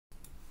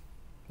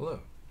Hello,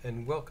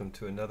 and welcome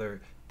to another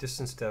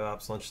Distance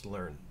DevOps Lunch to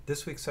Learn.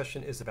 This week's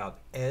session is about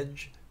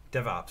Edge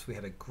DevOps. We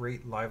had a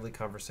great, lively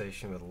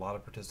conversation with a lot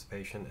of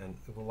participation, and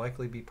it will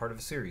likely be part of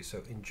a series,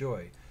 so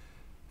enjoy.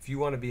 If you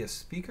want to be a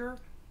speaker,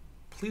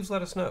 please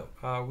let us know.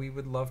 We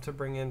would love to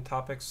bring in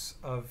topics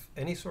of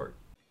any sort.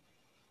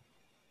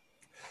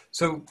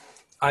 So,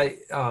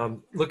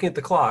 looking at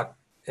the clock,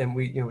 and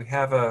we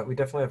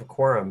definitely have a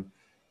quorum.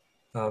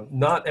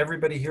 Not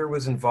everybody here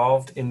was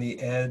involved in the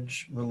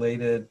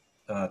Edge-related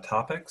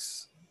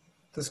topics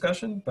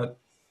discussion, but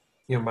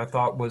my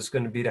thought was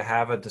going to be to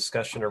have a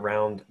discussion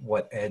around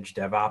what Edge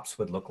DevOps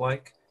would look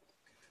like.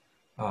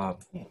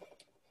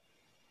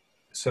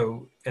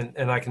 So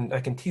I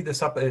can tee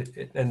this up,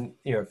 and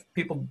if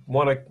people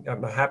want to,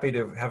 I'm happy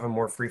to have a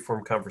more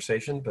free-form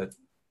conversation, but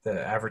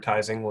the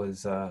advertising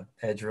was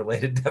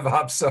Edge-related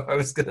DevOps, so I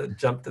was going to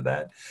jump to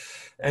that.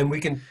 And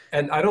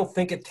I don't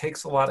think it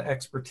takes a lot of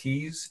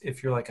expertise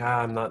if you're like,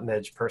 I'm not an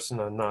Edge person,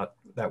 I'm not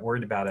that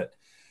worried about it.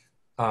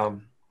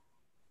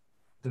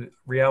 The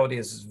reality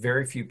is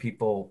very few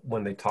people,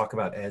 when they talk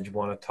about Edge,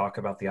 want to talk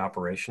about the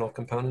operational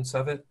components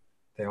of it.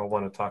 They all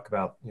want to talk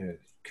about,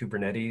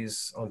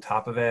 Kubernetes on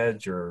top of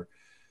Edge or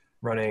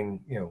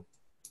running,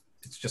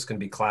 it's just going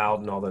to be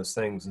cloud and all those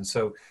things. And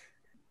so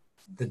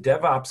the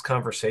DevOps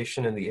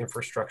conversation and the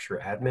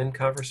infrastructure admin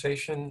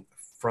conversation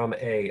from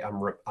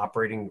I'm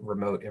operating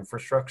remote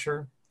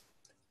infrastructure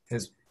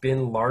has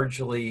been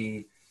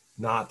largely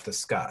not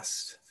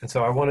discussed. And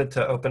so I wanted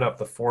to open up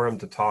the forum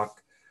to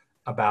talk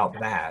about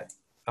that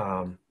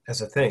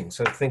as a thing.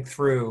 So think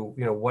through,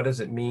 what does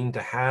it mean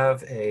to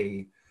have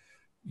a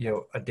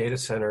data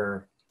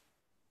center?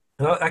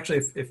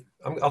 Actually,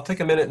 I'll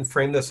take a minute and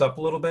frame this up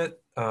a little bit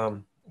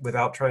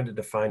without trying to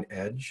define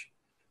Edge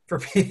for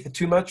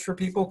too much for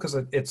people, because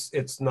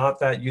it's not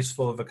that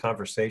useful of a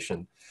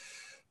conversation.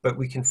 But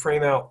we can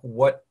frame out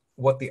what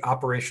the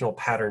operational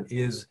pattern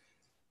is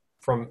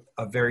from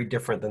a very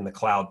different than the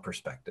cloud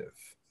perspective.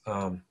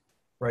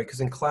 Right,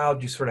 because in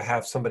cloud, you sort of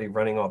have somebody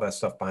running all that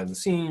stuff behind the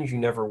scenes. You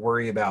never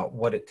worry about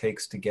what it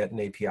takes to get an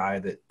API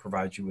that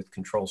provides you with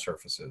control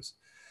surfaces.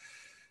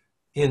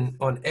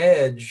 On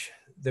Edge,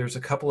 there's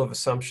a couple of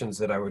assumptions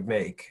that I would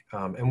make.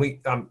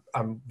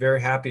 I'm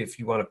very happy if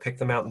you want to pick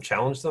them out and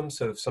challenge them.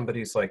 So if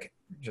somebody's like,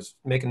 just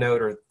make a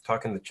note or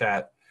talk in the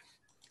chat,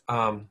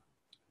 and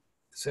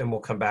we'll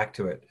come back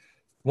to it.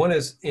 One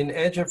is, in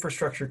Edge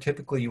infrastructure,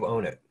 typically you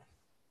own it.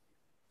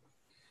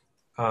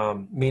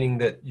 Meaning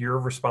that you're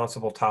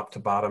responsible top to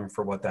bottom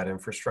for what that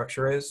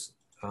infrastructure is.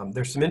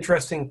 There's some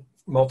interesting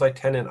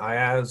multi-tenant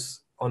IaaS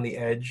on the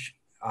Edge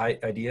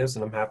ideas,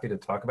 and I'm happy to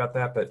talk about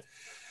that. But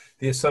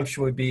the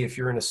assumption would be, if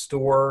you're in a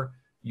store,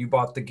 you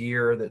bought the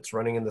gear that's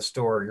running in the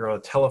store, you're on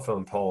a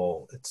telephone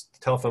pole, it's the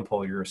telephone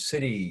pole, you're a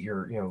city,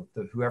 you're,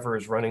 whoever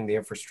is running the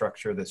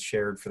infrastructure that's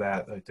shared for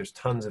that, like there's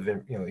tons of,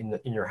 in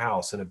your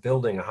house, in a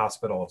building, a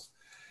hospital,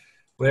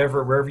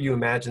 wherever you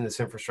imagine this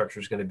infrastructure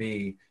is going to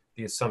be.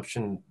 The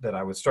assumption that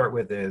I would start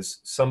with is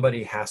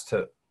somebody has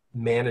to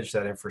manage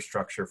that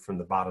infrastructure from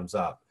the bottoms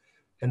up.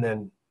 And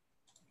then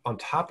on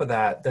top of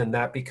that, then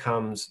that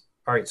becomes,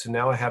 all right, so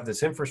now I have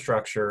this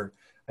infrastructure.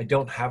 I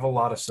don't have a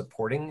lot of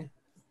supporting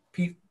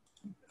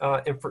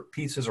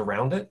pieces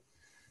around it.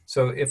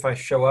 So if I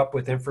show up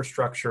with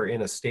infrastructure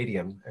in a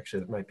stadium, actually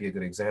that might be a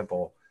good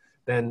example,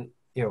 then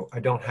I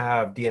don't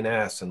have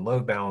DNS and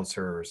load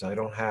balancers. I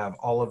don't have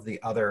all of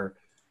the other.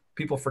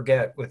 People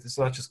forget it's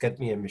not just get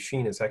me a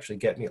machine, it's actually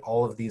get me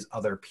all of these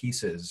other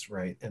pieces,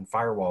 right? And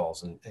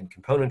firewalls and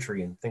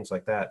componentry and things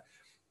like that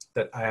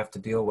I have to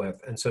deal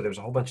with. And so there's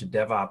a whole bunch of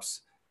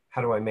DevOps.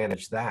 How do I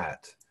manage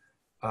that?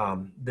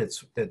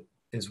 That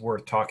is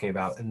worth talking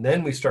about. And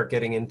then we start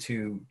getting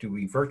into, do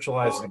we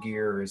virtualize the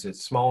gear? Is it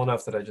small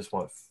enough that I just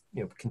want,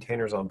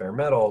 containers on bare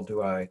metal?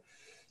 Do I,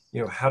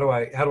 how do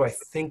I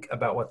think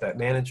about what that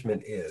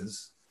management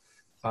is?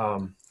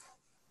 And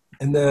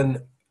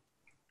then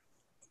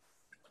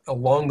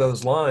along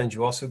those lines,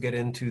 you also get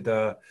into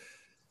the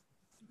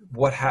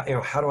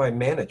how do I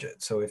manage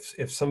it? So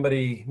if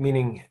somebody,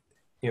 meaning,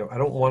 I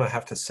don't want to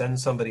have to send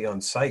somebody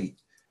on site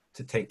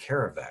to take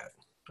care of that.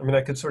 I mean,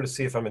 I could sort of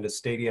see if I'm in a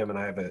stadium and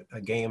I have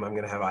a game, I'm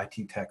going to have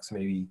IT techs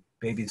maybe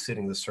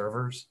babysitting the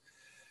servers.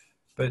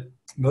 But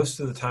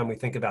most of the time we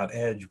think about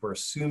Edge, we're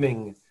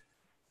assuming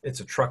it's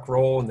a truck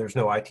roll and there's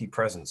no IT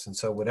presence. And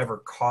so whatever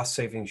cost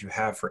savings you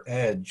have for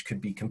Edge could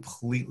be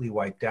completely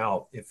wiped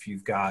out if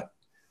you've got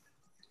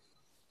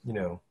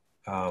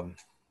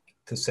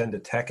to send a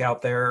tech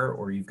out there,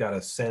 or you've got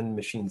to send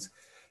machines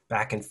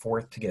back and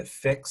forth to get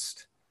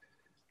fixed.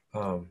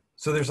 So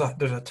there's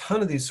a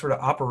ton of these sort of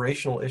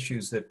operational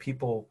issues that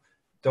people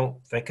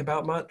don't think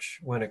about much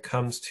when it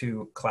comes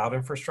to cloud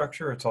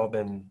infrastructure. It's all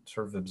been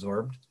sort of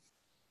absorbed,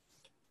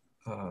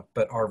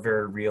 but are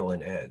very real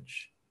in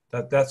Edge.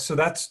 Those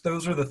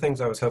are the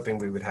things I was hoping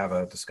we would have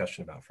a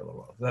discussion about for a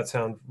little while. Does that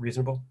sound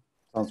reasonable?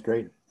 Sounds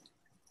great.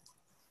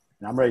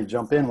 And I'm ready to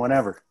jump in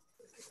whenever.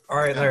 All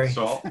right, Larry.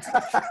 So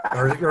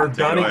or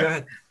Donnie, go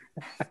ahead.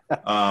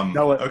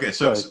 Okay,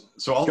 so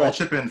I'll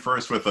chip in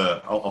first with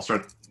I'll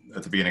start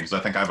at the beginning because I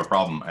think I have a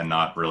problem and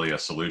not really a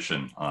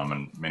solution.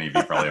 And many of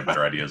you probably have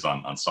better ideas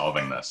on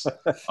solving this.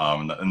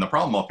 And the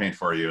problem I'll paint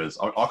for you is,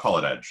 I'll call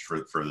it edge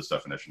for this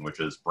definition, which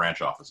is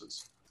branch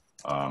offices.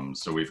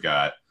 So we've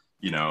got,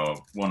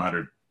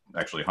 100,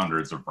 actually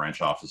hundreds of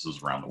branch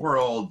offices around the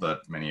world,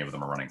 but many of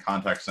them are running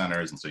contact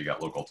centers. And so you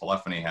got local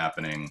telephony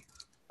happening.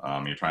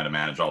 You're trying to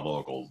manage all the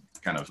local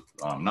kind of,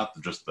 not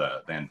just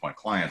the endpoint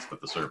clients,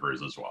 but the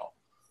servers as well.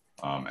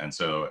 And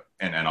so,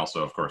 and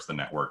also, of course, the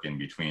network in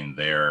between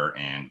there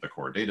and the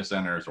core data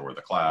centers or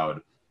the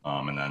cloud,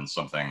 and then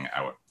something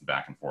out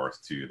back and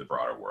forth to the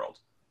broader world.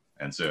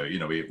 And so,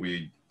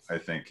 we I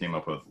think, came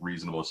up with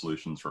reasonable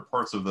solutions for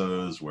parts of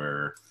those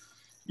where,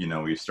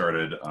 we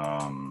started,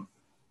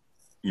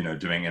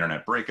 doing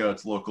internet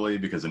breakouts locally,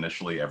 because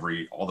initially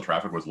all the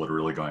traffic was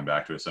literally going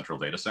back to a central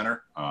data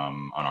center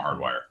on a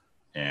hardwire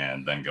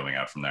and then going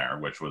out from there,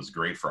 which was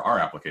great for our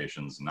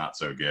applications, not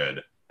so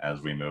good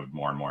as we moved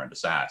more and more into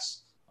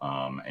SaaS,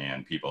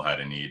 and people had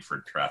a need for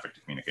traffic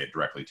to communicate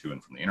directly to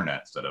and from the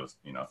internet instead of,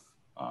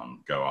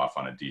 go off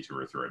on a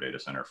detour through a data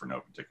center for no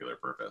particular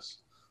purpose.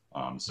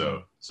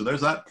 So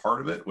there's that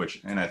part of it,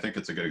 and I think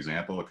it's a good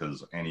example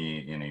because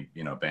any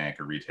bank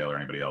or retailer or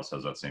anybody else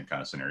has that same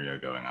kind of scenario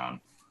going on.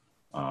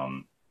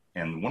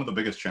 And one of the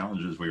biggest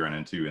challenges we ran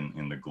into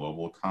in the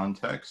global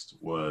context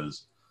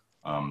was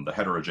the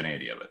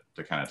heterogeneity of it,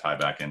 to kind of tie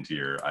back into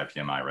your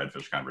IPMI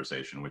redfish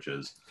conversation, which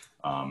is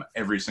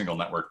every single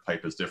network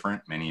pipe is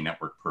different. Many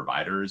network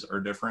providers are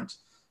different.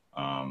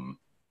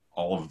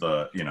 All of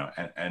the,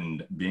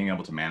 and being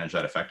able to manage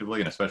that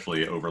effectively, and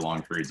especially over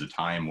long periods of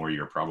time where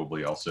you're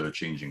probably also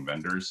changing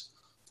vendors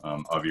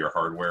of your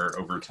hardware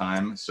over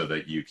time so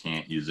that you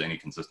can't use any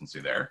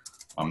consistency there.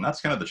 That's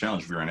kind of the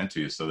challenge we ran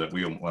into, so that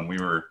when we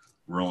were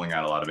rolling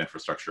out a lot of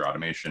infrastructure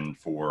automation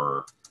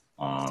for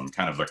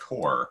kind of the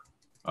core,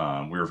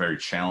 we were very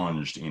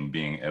challenged in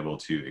being able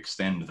to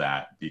extend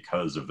that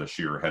because of the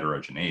sheer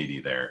heterogeneity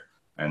there.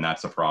 And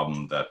that's a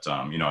problem that,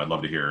 I'd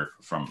love to hear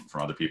from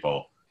other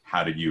people.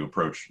 How did you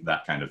approach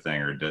that kind of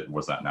thing, or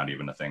was that not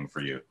even a thing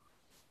for you?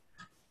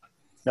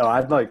 No,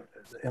 I'd like,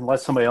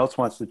 unless somebody else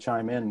wants to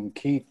chime in,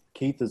 Keith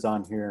is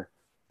on here.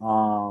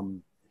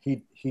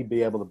 He'd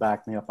be able to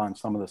back me up on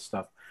some of this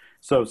stuff.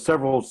 So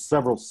several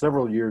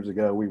years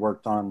ago, we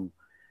worked on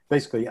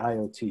basically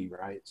IoT,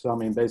 right? So,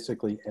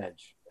 basically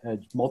edge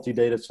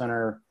multi-data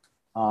center.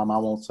 I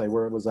won't say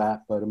where it was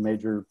at, but a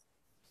major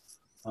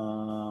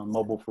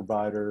mobile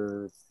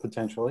provider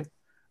potentially.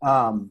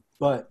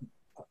 But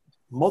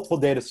multiple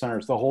data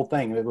centers, the whole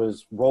thing, it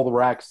was roll the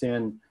racks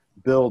in,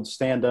 build,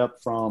 stand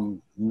up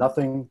from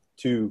nothing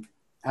to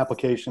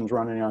applications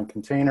running on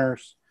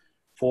containers,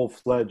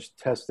 full-fledged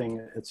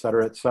testing, et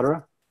cetera, et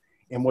cetera.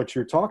 And what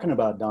you're talking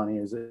about, Donnie,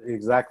 is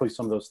exactly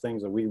some of those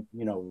things that we,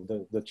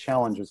 the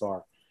challenges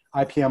are.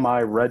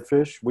 IPMI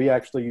redfish, we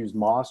actually use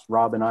Moss.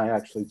 Rob and I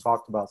actually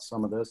talked about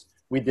some of this.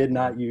 We did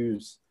not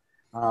use,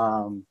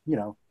 the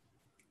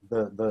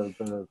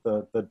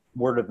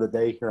word of the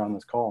day here on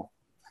this call.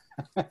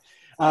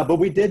 But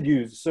we did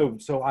use, so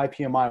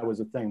IPMI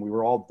was a thing. We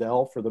were all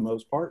Dell for the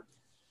most part.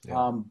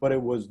 Yeah. But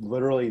it was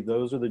literally,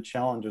 those are the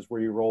challenges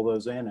where you roll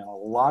those in. And a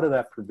lot of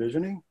that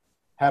provisioning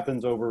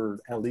happens over,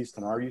 at least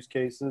in our use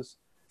cases,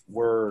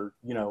 where,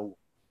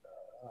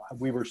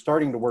 we were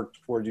starting to work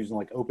towards using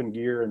like Open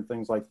Gear and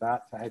things like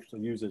that to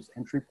actually use as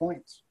entry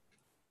points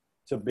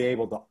to be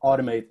able to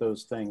automate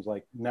those things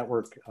like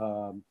network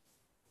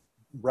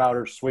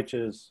router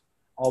switches,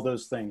 all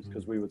those things,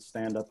 because we would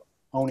stand up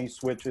ONI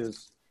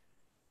switches,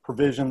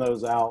 provision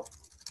those out,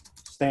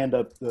 stand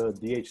up the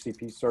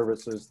DHCP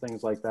services,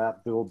 things like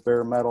that, build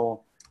bare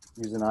metal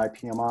using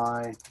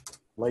IPMI,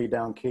 lay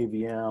down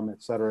KVM,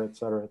 et cetera, et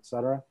cetera, et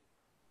cetera.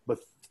 But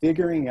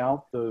figuring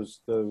out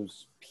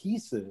those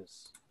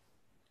pieces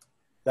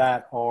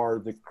that are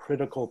the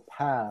critical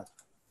path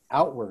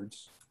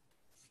outwards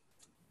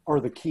are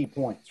the key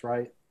points,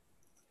 right?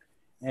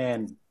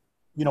 And,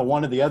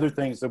 one of the other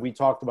things that we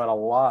talked about a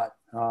lot,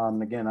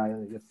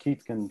 again, if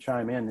Keith can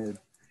chime in,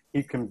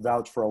 he can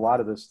vouch for a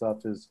lot of this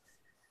stuff, is,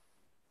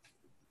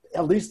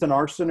 at least in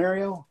our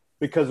scenario,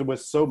 because it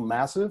was so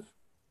massive,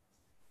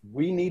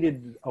 we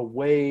needed a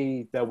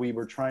way that we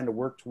were trying to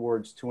work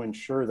towards to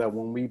ensure that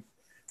when we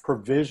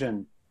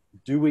provision,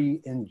 do we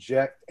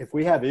inject, if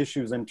we have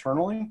issues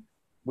internally,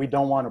 we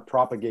don't want to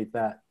propagate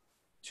that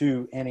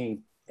to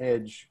any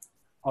edge,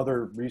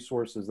 other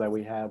resources that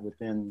we have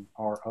within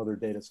our other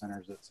data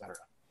centers, et cetera,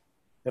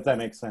 if that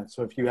makes sense.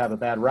 So if you have a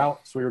bad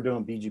route, so we were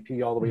doing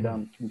BGP all the way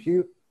down to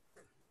compute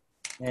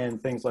and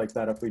things like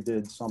that. If we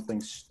did something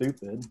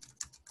stupid,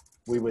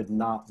 we would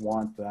not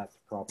want that to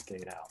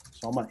propagate out.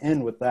 So I'm going to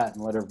end with that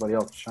and let everybody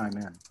else chime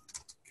in.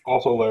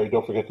 Also, Larry,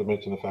 don't forget to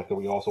mention the fact that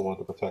we also want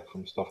to protect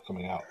from stuff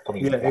coming back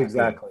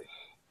exactly.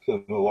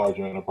 To the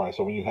larger enterprise.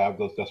 So when you have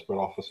those disparate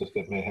offices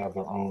that may have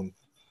their own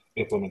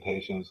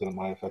implementations that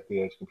might affect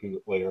the edge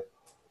compute layer,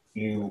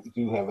 you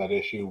do have that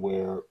issue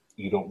where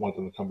you don't want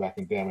them to come back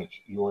and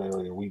damage your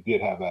area. We did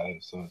have that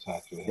instance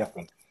actually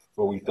happen,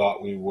 where we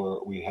thought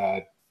we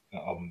had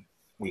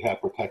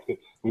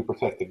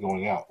protected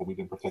going out, but we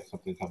didn't protect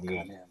something coming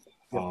in.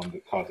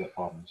 that cause that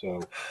problem.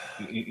 So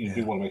you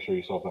do want to make sure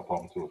you solve that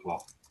problem too as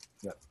well.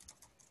 Yep.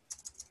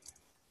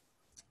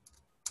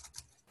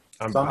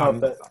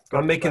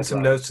 I'm making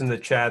some notes in the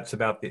chats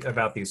about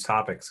these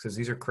topics because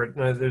these are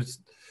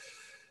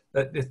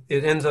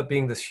it ends up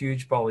being this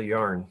huge ball of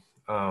yarn.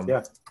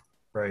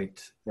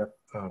 Right. Yep.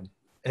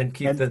 And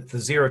Keith, the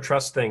zero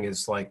trust thing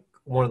is like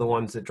one of the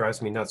ones that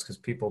drives me nuts because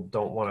people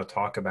don't want to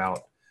talk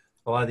about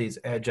a lot of these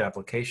edge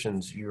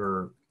applications.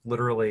 You're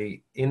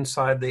literally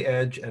inside the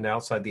edge and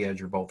outside the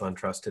edge are both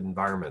untrusted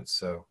environments.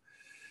 So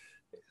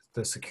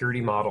the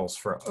security models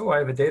for, I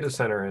have a data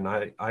center and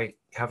I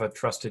have a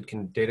trusted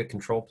data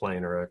control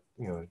plane or a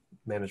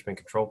management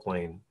control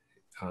plane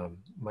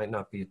might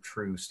not be a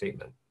true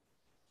statement.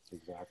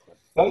 Exactly.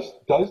 Does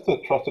the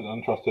trusted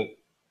untrusted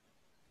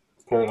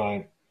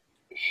paradigm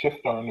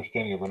shift our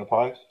understanding of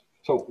enterprise?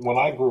 So when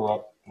I grew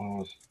up, when I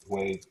was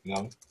way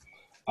young,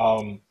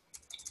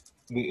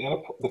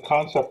 the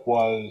concept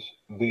was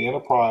the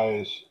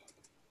enterprise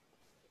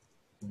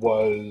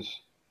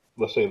was,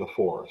 let's say, the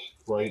forest,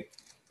 right?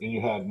 And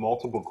you had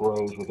multiple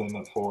groves within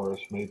that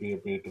forest, maybe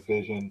it'd be a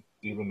division,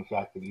 even the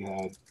fact that you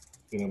had,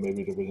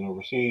 maybe a division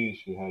overseas,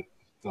 you had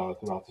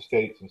throughout the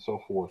states and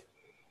so forth.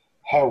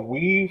 Have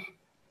we,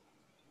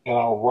 in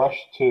our rush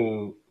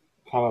to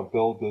kind of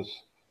build this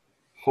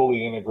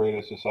fully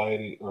integrated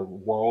society or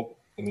world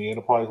in the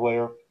enterprise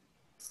layer,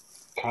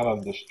 kind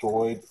of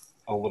destroyed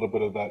a little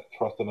bit of that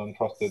trusted,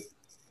 untrusted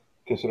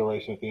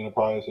consideration at the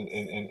enterprise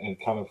and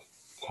kind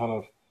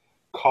of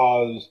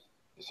caused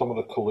some of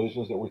the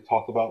collisions that we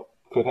talked about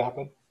could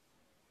happen,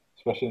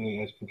 especially in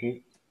the edge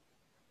compute.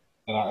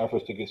 And our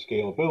efforts to get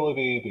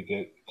scalability, to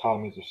get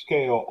economies of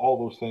scale, all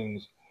those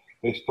things,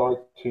 they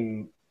start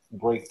to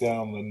break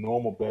down the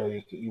normal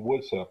barriers that you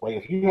would set up, right?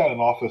 If you had an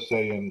office,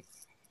 say, in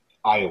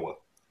Iowa,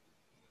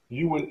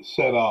 you would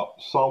set up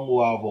some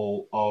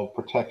level of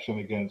protection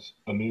against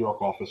a New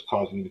York office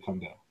causing you to come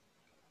down.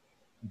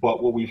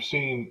 But what we've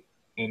seen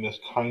in this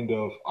kind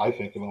of, I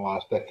think, in the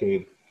last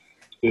decade,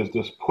 is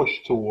this push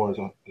towards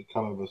a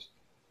kind of this,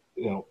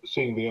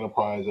 seeing the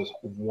enterprise as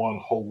one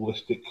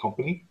holistic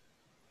company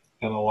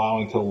and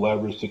allowing to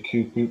leverage the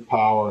compute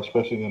power,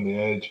 especially in the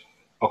edge,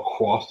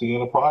 across the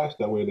enterprise.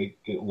 That way they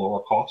get lower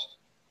cost,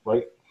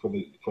 right, for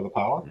the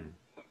power. Mm-hmm.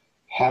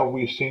 Have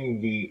we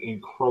seen the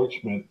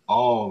encroachment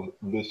of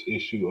this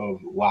issue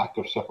of lack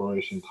of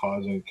separation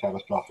causing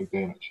catastrophic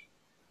damage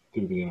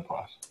through the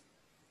enterprise?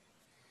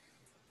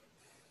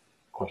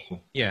 Question.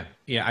 Yeah.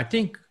 I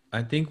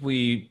think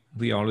we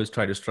always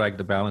try to strike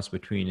the balance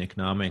between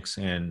economics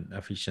and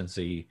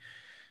efficiency,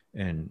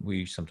 and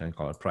we sometimes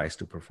call it price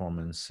to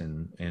performance,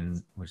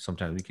 and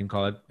sometimes we can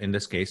call it, in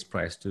this case,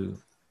 price to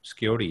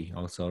security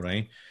also,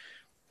 right?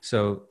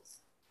 So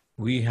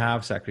we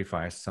have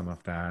sacrificed some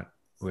of that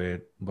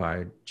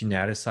by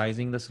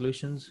genericizing the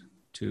solutions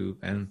to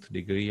nth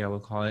degree, I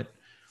will call it.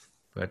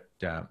 But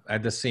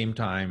at the same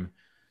time,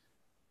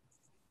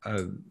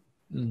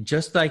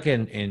 just like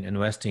in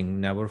investing,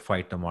 never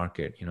fight the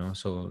market,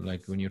 so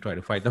like when you try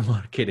to fight the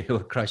market, it will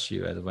crush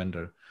you as a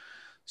vendor.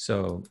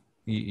 So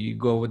you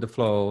go with the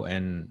flow,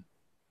 and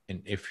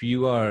if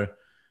you are,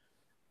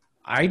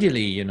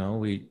 ideally,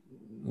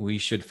 we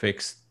should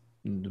fix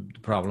the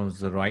problems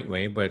the right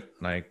way, but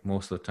like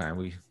most of the time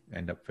we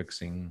end up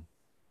fixing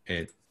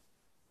it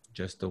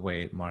just the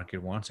way market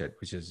wants it,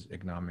 which is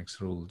economics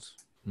rules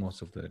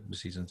most of the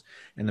decisions.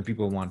 And the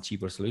people want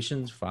cheaper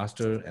solutions,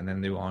 faster, and then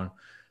they want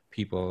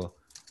people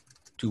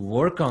to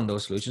work on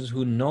those solutions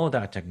who know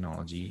that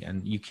technology.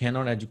 And you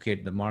cannot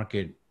educate the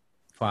market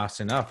fast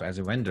enough as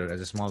a vendor,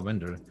 as a small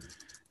vendor,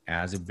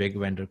 as a big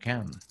vendor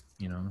can,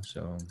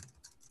 So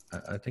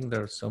I think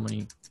there are so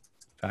many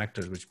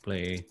factors which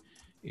play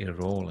a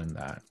role in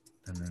that.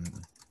 And then,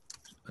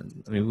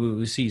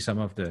 we see some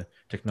of the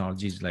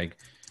technologies like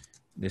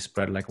they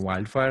spread like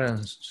wildfire,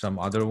 and some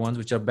other ones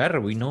which are better.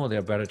 We know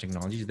they're better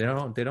technologies. They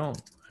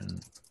don't.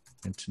 And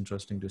it's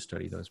interesting to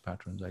study those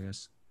patterns, I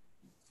guess.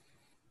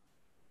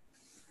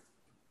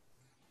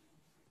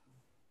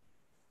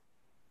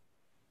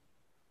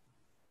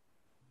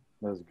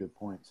 Those are good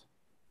points.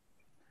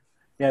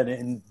 Yeah,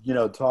 and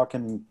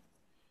talking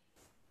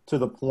to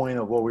the point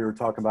of what we were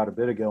talking about a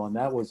bit ago, and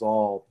that was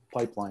all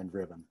pipeline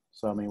driven.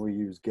 So I mean, we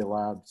use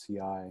GitLab,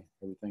 CI,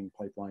 everything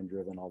pipeline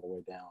driven all the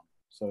way down.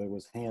 So it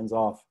was hands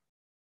off.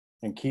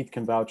 And Keith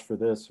can vouch for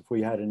this. If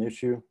we had an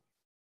issue,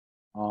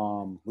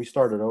 we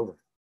started over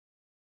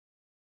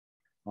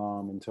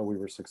until we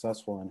were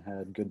successful and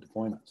had good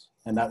deployments.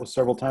 And that was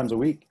several times a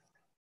week.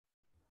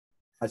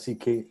 I see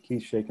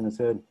Keith shaking his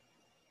head.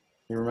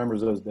 He remembers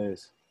those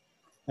days.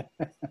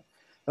 That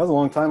was a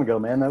long time ago,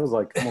 man. That was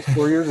like almost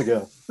 4 years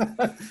ago.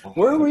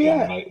 Where are we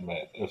at?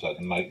 Nightmare. It was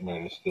a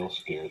nightmare that still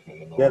scares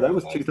me. Yeah, that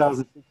was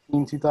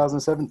 2016,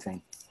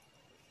 2017.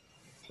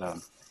 So.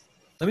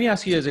 Let me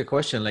ask you as a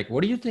question, like,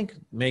 what do you think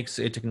makes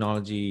a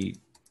technology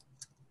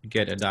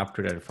get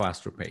adopted at a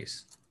faster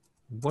pace?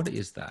 What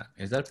is that?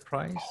 Is that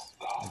price?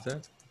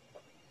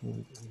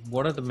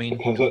 What are the main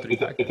factors?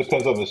 It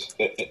depends on this.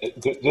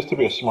 Just to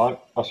be a smart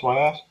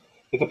ass,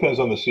 it depends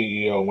on the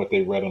CEO and what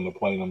they read on the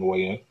plane on the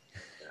way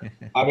in.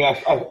 I mean,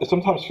 I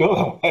sometimes feel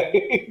that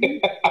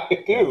way.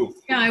 I do.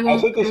 Yeah, I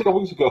said this a couple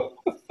weeks ago.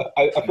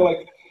 I feel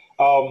like,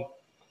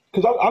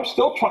 because I'm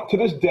still trying, to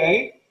this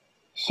day,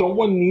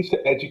 someone needs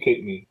to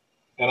educate me.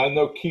 And I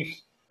know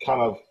Keith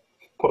kind of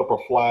put up a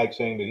flag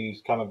saying that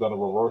he's kind of done a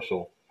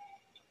reversal.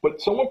 But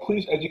someone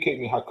please educate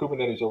me how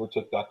Kubernetes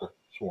overtook Docker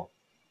Swarm.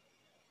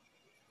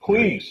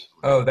 Please.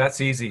 Oh,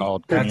 that's easy.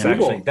 Called That's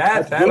community. actually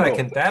that That's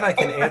I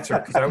can answer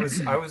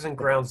because I was in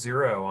ground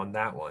zero on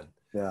that one.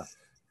 Yeah.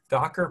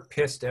 Docker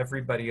pissed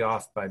everybody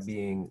off by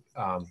being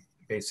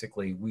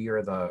basically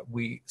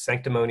we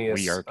sanctimonious.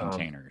 We are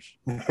containers.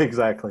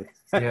 Exactly.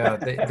 Yeah,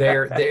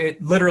 they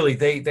literally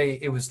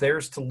it was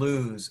theirs to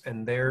lose,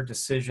 and their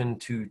decision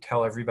to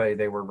tell everybody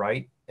they were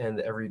right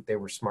and they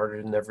were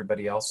smarter than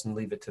everybody else and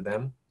leave it to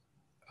them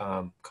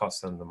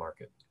cost them the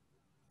market.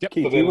 Yep.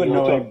 Keith, So you wouldn't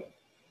you're know. talking-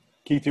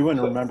 Keith, you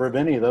wouldn't remember of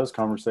any of those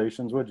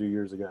conversations, would you,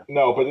 years ago?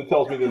 No, but it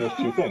tells me that there's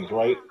two things,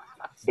 right?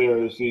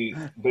 There's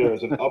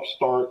an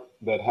upstart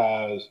that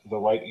has the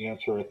right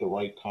answer at the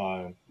right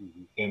time,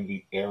 and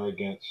the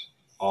arrogance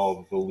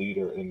of the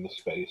leader in the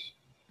space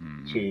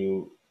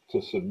to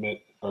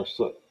submit or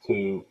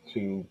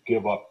to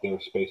give up their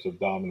space of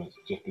dominance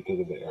just because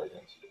of the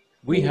arrogance.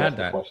 We Maybe had that's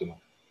the that. question.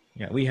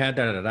 Yeah, we had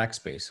that at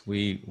Rackspace.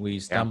 We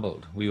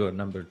stumbled. We were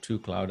number 2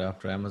 cloud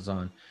after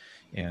Amazon,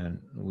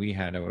 and we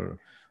had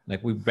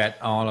we bet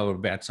all our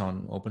bets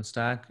on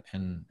OpenStack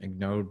and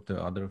ignored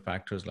the other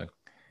factors like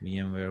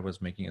VMware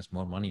was making us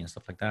more money and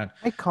stuff like that.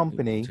 My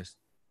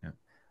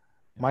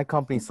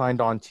company signed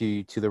on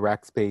to the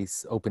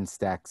Rackspace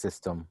OpenStack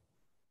system.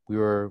 We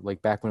were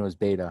like back when it was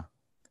beta,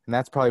 and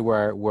that's probably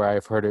where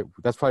I've heard it.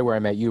 That's probably where I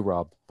met you,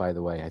 Rob. By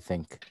the way, I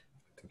think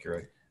you're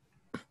right.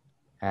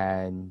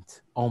 And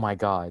oh my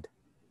God.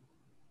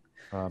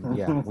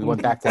 Yeah, we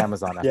went back to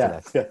Amazon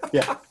after that.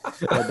 Yeah.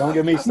 Don't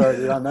get me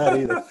started on that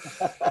either.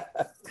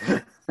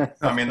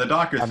 I mean, the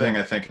Docker thing,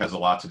 I think, has a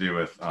lot to do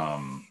with,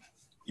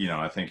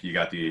 I think you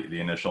got the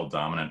initial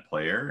dominant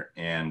player,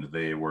 and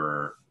they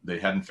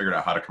hadn't figured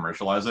out how to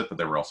commercialize it, but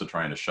they were also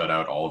trying to shut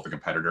out all of the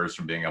competitors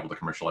from being able to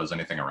commercialize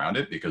anything around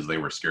it because they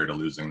were scared of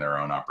losing their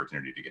own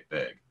opportunity to get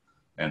big.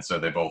 And so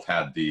they both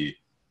had the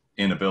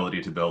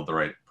inability to build the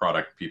right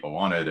product people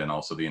wanted, and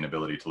also the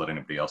inability to let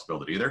anybody else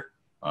build it either.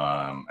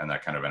 And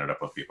that kind of ended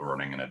up with people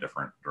running in a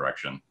different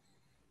direction.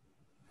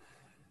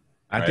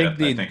 I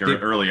think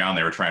early on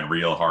they were trying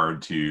real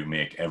hard to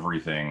make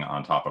everything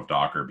on top of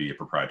Docker be a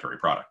proprietary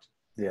product.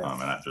 Yeah.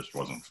 And that just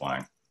wasn't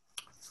flying.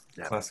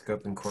 Classic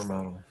open core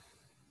model.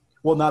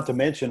 Well, not to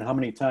mention how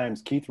many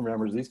times Keith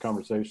remembers these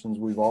conversations.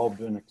 We've all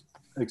been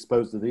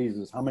exposed to these.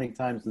 Is how many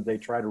times did they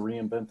try to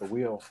reinvent the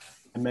wheel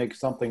and make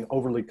something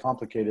overly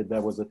complicated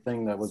that was a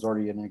thing that was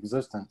already in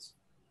existence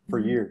for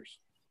years?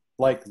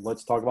 Like,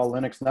 let's talk about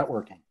Linux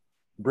networking,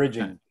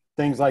 bridging,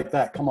 things like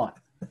that. Come on.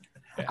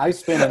 I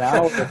spent an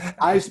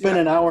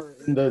hour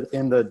in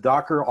the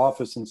Docker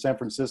office in San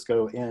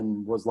Francisco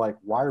and was like,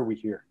 why are we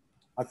here?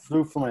 I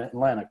flew from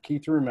Atlanta.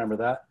 Keith, you remember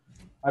that?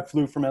 I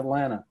flew from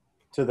Atlanta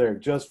to there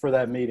just for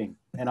that meeting.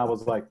 And I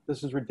was like,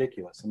 this is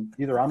ridiculous. And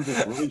either I'm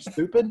just really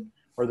stupid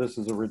or this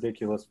is a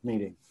ridiculous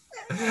meeting.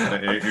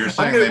 You're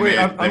saying they made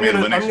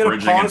Linux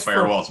bridging and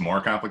firewalls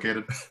more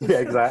complicated? Yeah,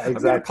 exactly.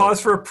 I'm going to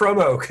pause for a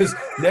promo because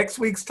next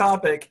week's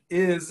topic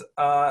is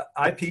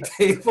IP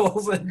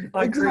tables and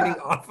migrating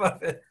off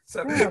of it.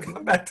 So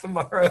come back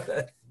tomorrow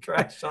to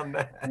trash on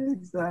that.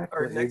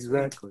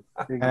 Exactly.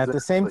 And at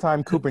the same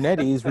time,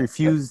 Kubernetes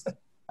refused.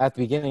 At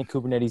the beginning,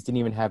 Kubernetes didn't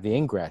even have the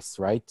ingress,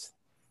 right?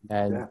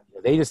 And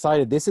they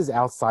decided this is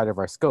outside of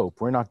our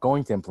scope. We're not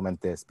going to implement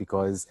this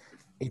because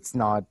it's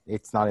not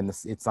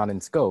in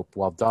scope.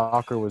 While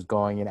Docker was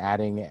going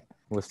and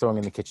was throwing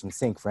in the kitchen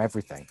sink for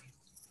everything.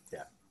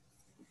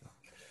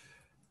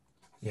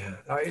 Yeah.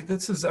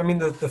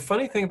 The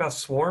funny thing about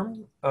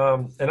Swarm,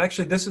 and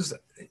actually this is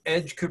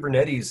Edge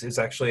Kubernetes is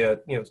actually a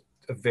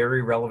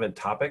very relevant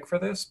topic for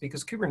this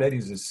because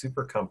Kubernetes is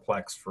super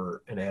complex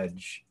for an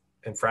edge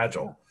and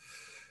fragile.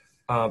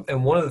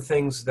 And one of the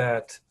things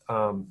that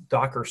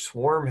Docker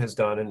Swarm has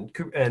done, and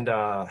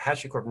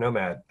HashiCorp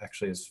Nomad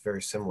actually is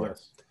very similar,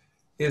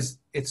 is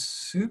it's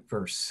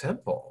super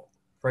simple,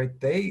 right?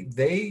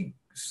 There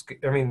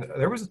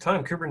was a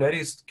time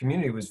Kubernetes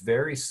community was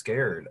very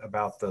scared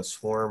about the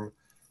Swarm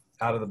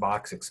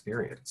out-of-the-box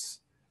experience.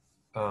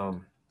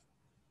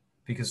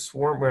 Because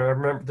Swarm, I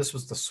remember this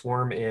was the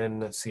Swarm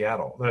in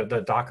Seattle,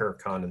 the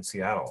DockerCon in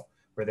Seattle,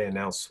 where they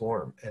announced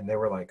Swarm, and they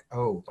were like,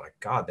 "Oh my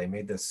God, they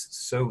made this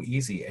so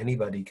easy.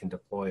 Anybody can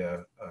deploy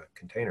a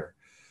container,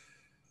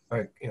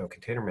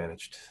 container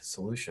managed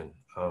solution."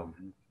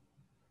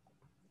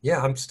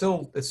 It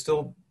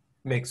still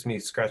makes me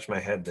scratch my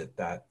head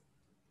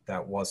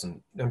that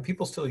wasn't, and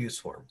people still use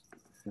Swarm,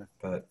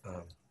 but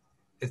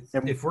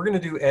if we're going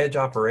to do edge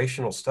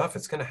operational stuff,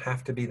 it's going to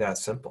have to be that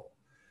simple,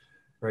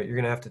 right? You're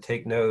going to have to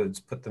take nodes,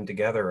 put them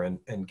together,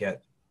 and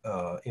get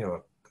a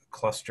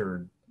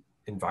clustered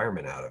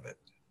environment out of it.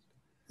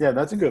 Yeah,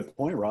 that's a good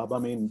point, Rob. I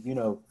mean,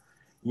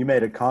 you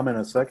made a comment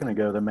a second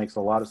ago that makes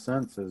a lot of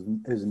sense.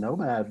 Is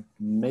Nomad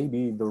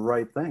maybe the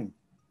right thing?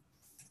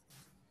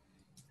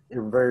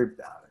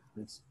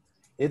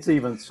 It's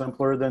even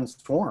simpler than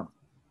Swarm.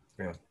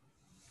 Yeah.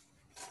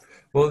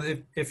 Well,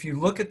 if you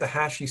look at the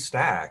Hashi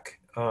stack,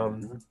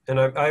 and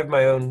I have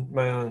my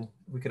own,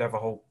 we could have a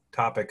whole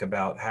topic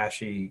about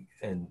Hashi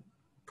and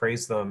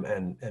praise them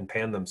and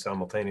pan them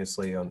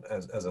simultaneously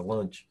as a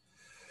lunch.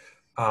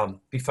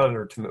 Be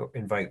fun to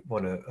invite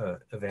one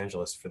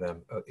evangelist for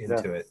them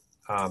into it.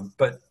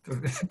 But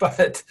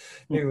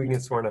maybe we can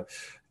get sworn up.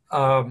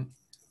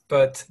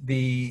 But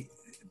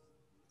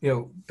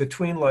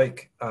between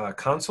like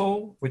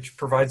console, which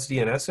provides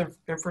DNS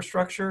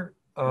infrastructure,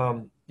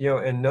 and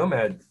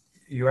Nomad,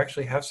 you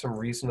actually have some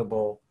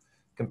reasonable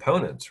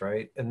components,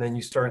 right? And then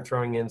you start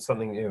throwing in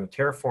something,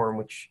 Terraform,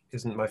 which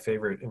isn't my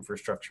favorite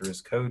infrastructure as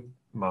code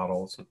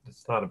model.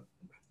 It's not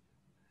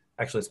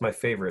actually, it's my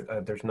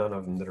favorite. There's none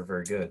of them that are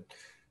very good.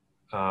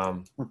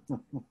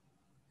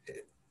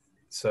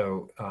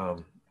 So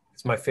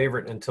it's my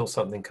favorite until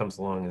something comes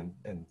along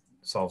and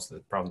solves the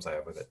problems I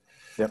have with it.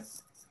 Yep.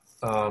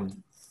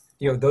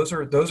 Those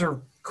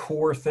are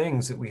core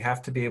things that we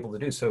have to be able to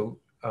do. So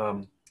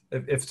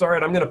if it's all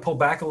right, I'm going to pull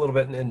back a little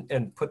bit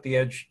and put the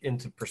edge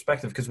into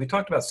perspective, because we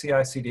talked about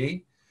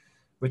CI/CD,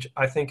 which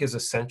I think is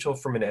essential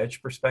from an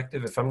edge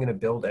perspective. If I'm going to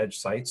build edge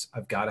sites,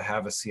 I've got to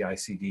have a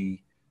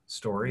CI/CD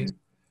story.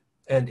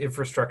 And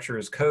infrastructure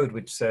as code,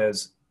 which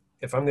says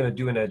if I'm going to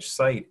do an edge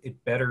site,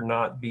 it better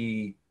not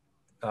be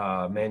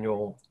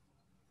manual,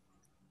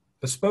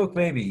 bespoke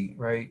maybe,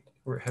 right?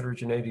 Where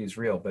heterogeneity is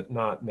real, but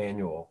not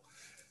manual.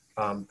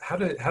 How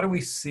do we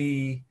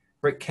see,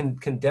 right? Can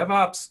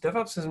DevOps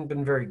hasn't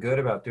been very good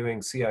about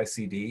doing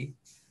CI/CD.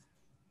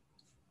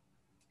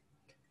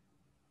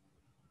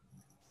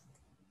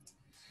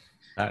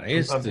 I'm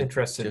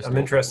interested. I'm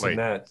interested in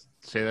that.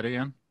 Say that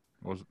again.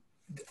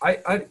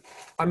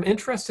 I'm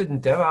interested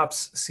in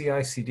DevOps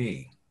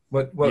CI/CD.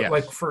 What Yes.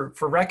 Like for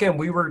RecM,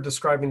 we were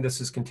describing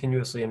this as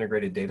continuously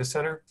integrated data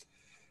center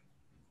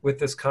with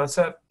this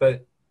concept,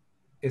 but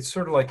it's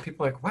sort of like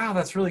people are like, wow,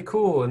 that's really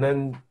cool. And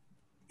then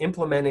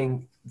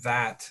implementing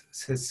that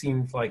has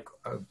seemed like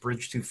a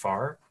bridge too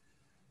far.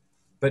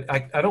 But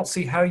I don't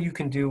see how you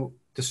can do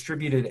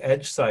distributed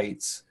edge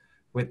sites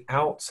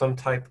without some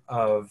type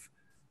of,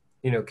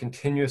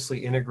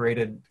 continuously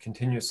integrated,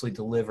 continuously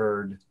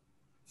delivered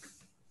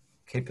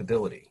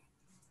capability.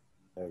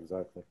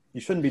 Exactly. You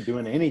shouldn't be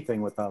doing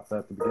anything without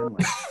that to begin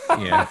with.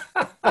 Yeah.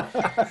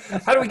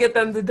 How do we get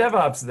them to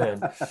DevOps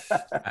then?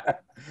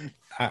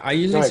 I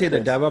usually say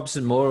that Chris. DevOps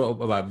is more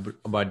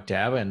about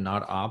dev and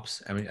not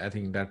ops. I mean, I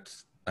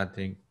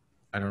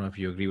don't know if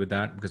you agree with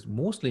that, because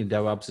mostly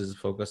DevOps is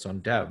focused on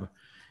dev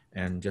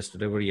and just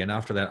delivery. And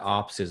after that,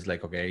 ops is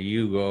like, okay,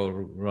 you go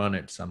run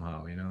it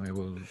somehow, it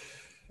will.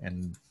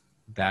 And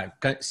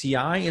that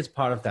CI is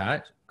part of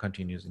that,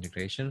 continuous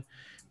integration.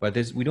 But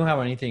we don't have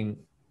anything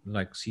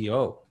like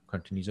CO,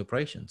 continuous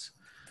operations.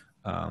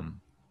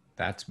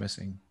 That's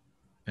missing.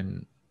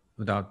 And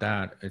without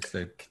that, it's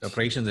like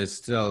operations is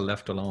still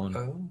left alone.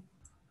 Oh,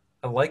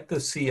 I like the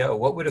CO.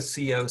 What would a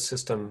CO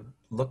system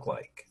look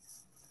like?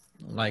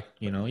 Like,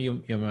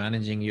 you're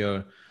managing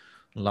your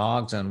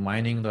logs and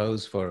mining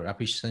those for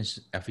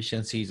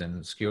efficiencies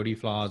and security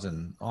flaws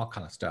and all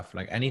kind of stuff,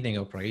 like anything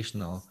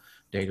operational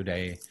day to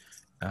day,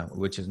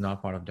 which is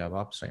not part of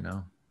DevOps right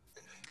now.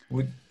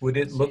 Would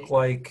it look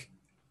like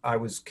I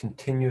was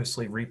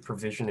continuously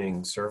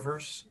reprovisioning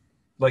servers?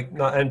 Like,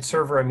 not, and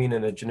server, I mean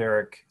in a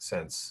generic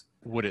sense.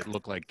 Would it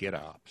look like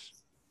GitOps?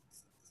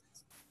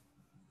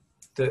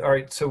 All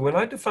right, so when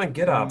I define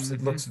GitOps,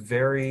 it looks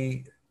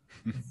very,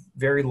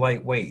 very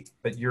lightweight,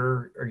 but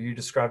are you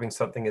describing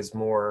something as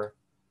more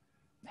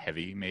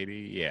Heavy,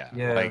 maybe? Yeah.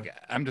 Yeah. Like,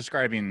 I'm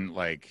describing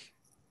like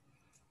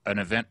an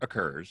event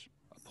occurs,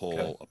 a pull,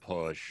 Okay. a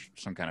push,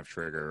 some kind of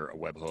trigger, a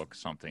webhook,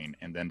 something,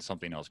 and then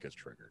something else gets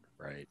triggered,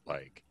 right?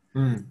 Like,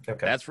 okay.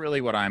 that's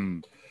really what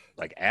I'm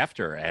like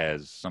after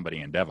as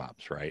somebody in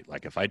DevOps, right?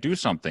 Like, if I do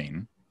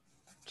something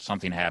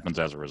happens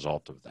as a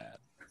result of that.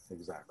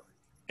 Exactly.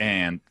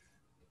 And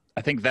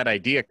I think that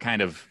idea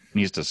kind of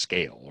needs to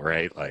scale,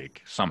 right?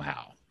 Like,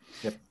 somehow.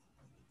 Yep.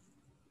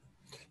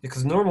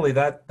 Because normally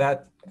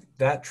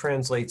that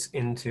translates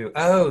into,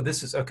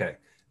 this is okay.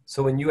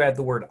 So when you add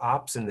the word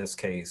ops in this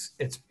case,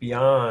 it's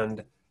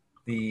beyond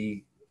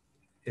I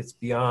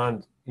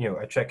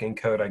check in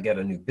code, I get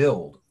a new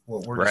build.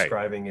 What we're Right.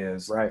 describing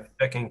is Right.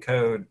 checking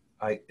code,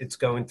 it's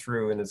going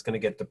through and it's going to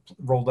get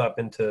rolled up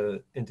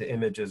into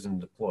images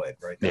and deployed,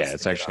 right? Yeah, That's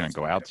it's the actually going GitOps to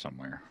go idea. out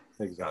somewhere.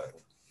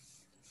 Exactly.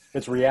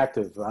 It's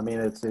reactive. I mean,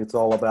 it's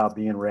all about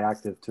being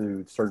reactive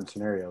to certain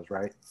scenarios,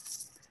 right?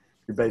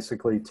 You're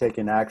basically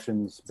taking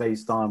actions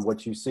based on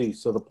what you see.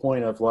 So the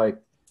point of, like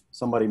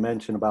somebody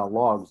mentioned about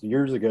logs,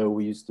 years ago,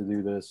 we used to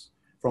do this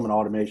from an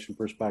automation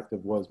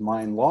perspective, was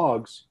mine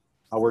logs.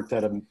 I worked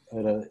at a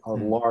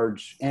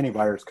large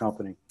antivirus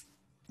company,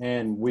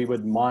 and we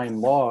would mine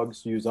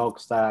logs, use elk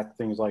stack,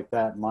 things like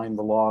that, mine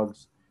the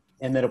logs.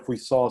 And then if we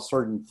saw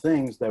certain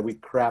things that we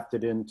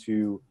crafted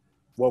into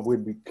what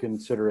would we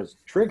consider as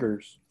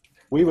triggers,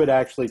 we would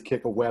actually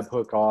kick a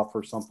webhook off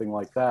or something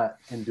like that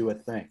and do a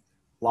thing.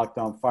 Lock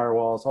down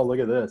firewalls. Oh, look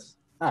at this.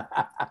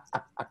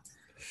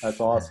 That's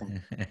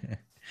awesome.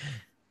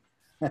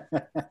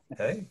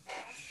 Hey.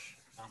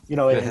 You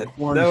know, Go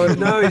ahead.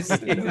 No, he's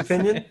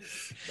opinion.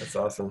 That's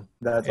awesome.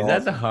 That's Is awesome.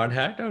 that the hard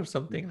hat or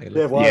something? Like,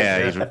 Yeah, it was.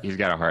 Yeah, he's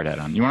got a hard hat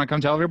on. You want to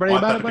come tell everybody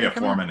Want about that it, to be buddy? a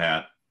Come on. foreman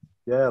hat.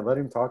 Yeah, let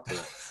him talk to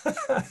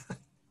us.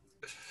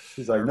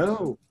 He's like,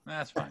 no.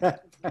 That's fine.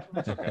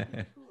 That's okay.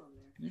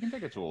 You can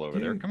take a tool over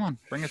there. Come on,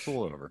 bring a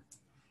tool over.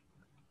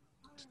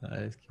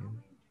 That's cute.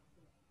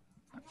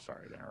 I'm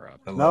sorry to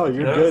interrupt. No,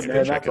 you're No, good, Check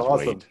man. That's his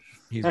awesome. weight.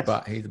 He's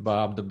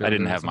Bob the Builder. I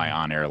didn't or have my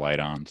something. on-air light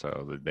on,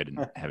 so they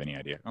didn't have any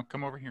idea. Oh,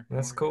 come over here. Come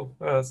That's over cool.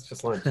 Oh, that's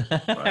just lunch.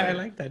 I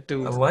like that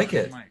too. I like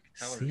it. Mike,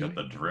 tell her. See? Got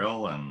the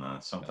drill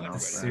and something That's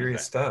else. That's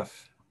serious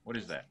stuff. What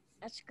is that?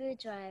 A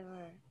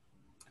screwdriver.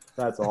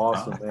 That's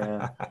awesome,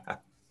 man.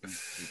 You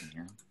can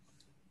hear him?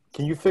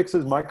 Can you fix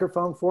his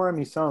microphone for him?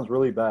 He sounds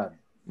really bad.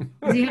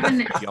 Does he have an,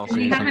 He also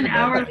does he has have an something bad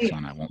hourly? back,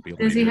 son. I won't be able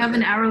Does to he do have it.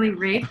 an hourly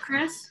rate,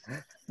 Chris?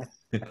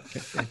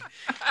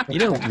 You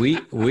know,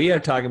 we are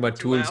talking about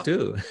Too tools loud?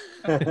 too.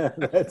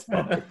 That's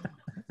funny.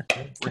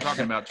 We're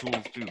talking about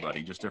tools too,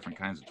 buddy. Just different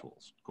kinds of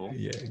tools. Cool.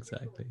 Yeah,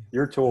 exactly.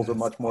 Your tools are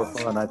much more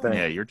fun, I think.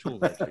 Yeah, your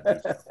tools actually do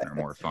stuff that are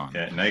more fun.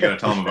 Yeah, now you got to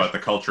tell them about the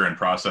culture and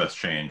process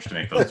change to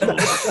make those tools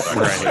work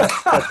Right.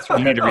 effectively.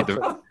 You need to read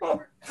the.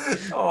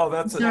 Oh,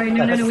 that's Sorry,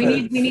 no.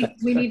 We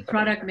need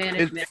product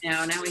management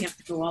now. Now we have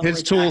to go all the way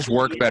His back tools to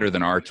work the- better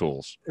than our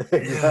tools.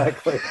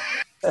 Exactly.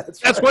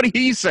 That's right. what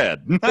he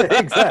said.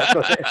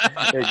 Exactly.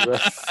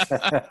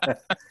 Exactly.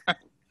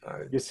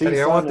 You see,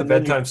 Eddie, I son, want the and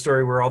then bedtime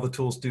story where all the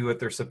tools do what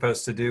they're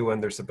supposed to do when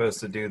they're supposed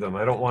to do them.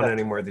 I don't want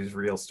any more of these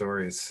real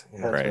stories.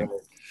 Yeah. That's Right.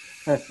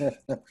 right.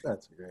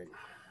 That's great.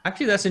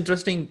 Actually, that's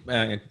interesting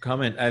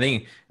comment. I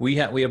think we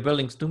are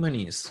building too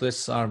many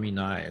Swiss Army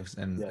knives,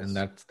 and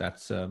Yes.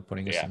 that's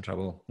putting us Yeah. in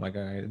trouble. Like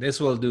this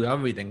will do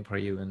everything for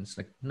you, and it's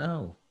like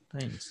no,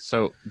 thanks.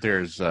 So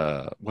there's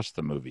what's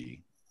the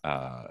movie?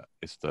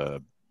 It's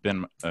the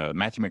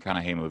Matthew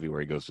McConaughey movie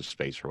where he goes to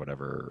space or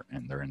whatever,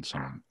 and they're in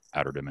some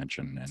outer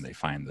dimension, and they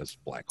find this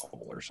black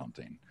hole or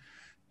something,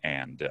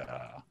 and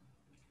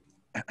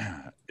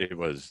it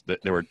was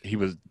he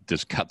was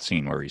this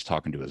cutscene where he's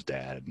talking to his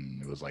dad,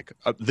 and it was like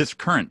this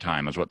current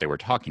time is what they were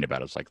talking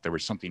about. It's like there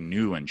was something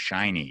new and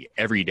shiny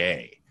every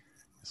day.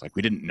 It's like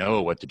we didn't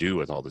know what to do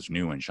with all this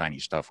new and shiny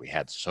stuff. We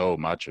had so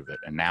much of it,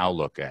 and now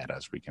look at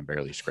us. We can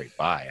barely scrape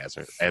by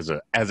as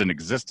an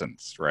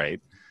existence,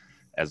 right?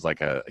 As like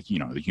the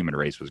human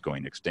race was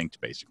going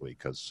extinct basically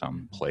because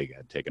some plague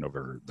had taken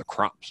over the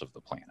crops of the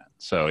planet.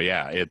 So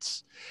yeah,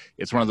 it's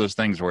one of those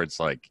things where it's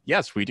like,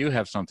 yes, we do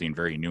have something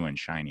very new and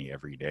shiny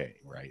every day,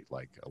 right?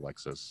 Like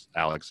Alexa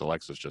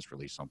just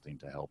released something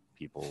to help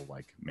people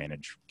like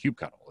manage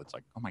kubectl. It's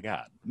like, oh my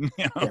God,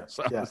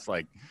 It's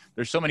like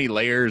there's so many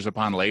layers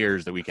upon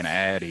layers that we can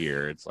add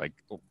here. It's like,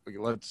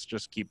 let's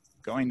just keep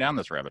going down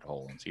this rabbit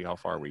hole and see how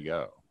far we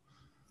go.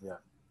 Yeah,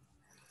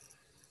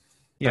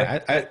 Go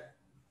ahead.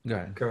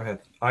 Go ahead.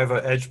 I have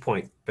an edge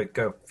point, but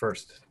go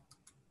first.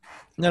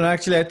 No,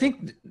 actually, I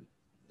think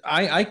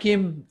I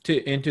came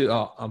into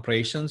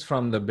operations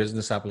from the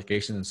business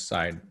applications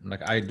side.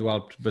 Like I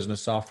developed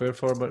business software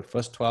for about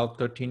first 12,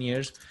 13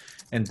 years,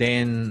 and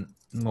then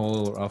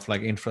more of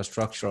like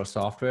infrastructure or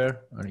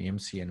software or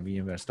EMC and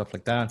VMware, stuff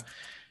like that.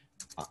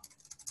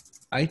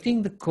 I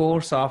think the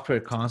core software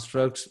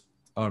constructs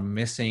are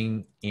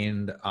missing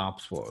in the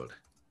ops world.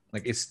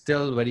 Like it's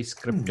still very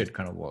scripted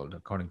kind of world,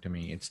 according to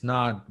me. It's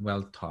not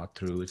well thought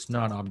through. It's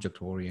not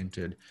object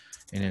oriented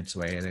in its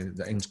way.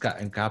 The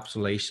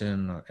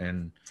encapsulation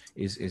and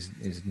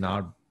is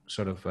not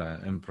sort of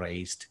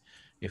embraced,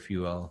 if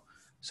you will.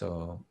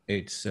 So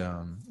it's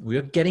we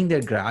are getting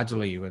there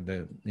gradually with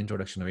the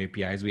introduction of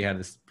APIs. We had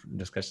this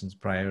discussions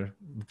prior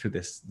to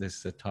this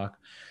talk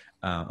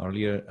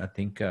earlier. I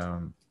think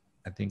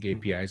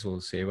APIs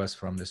will save us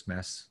from this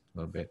mess a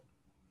little bit.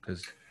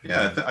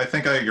 I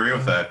think I agree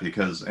with that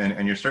because,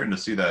 and you're starting to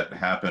see that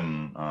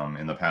happen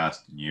in the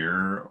past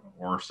year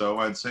or so,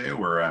 I'd say,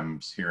 where I'm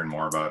hearing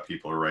more about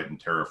people who are writing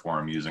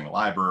Terraform using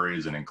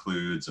libraries and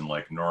includes and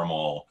like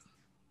normal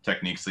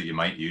techniques that you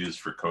might use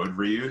for code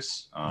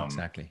reuse.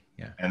 Exactly,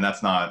 yeah. And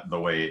that's not the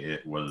way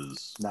it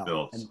was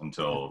built and,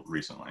 until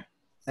recently.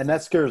 And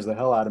that scares the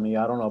hell out of me.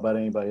 I don't know about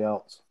anybody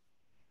else.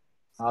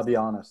 I'll be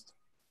honest.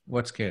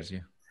 What scares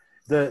you?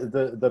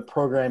 The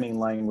programming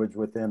language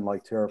within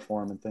like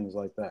Terraform and things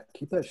like that.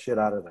 Keep that shit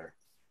out of there.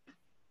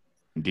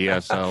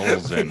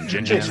 DSLs and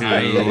Jinja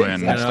 2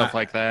 and stuff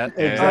like that.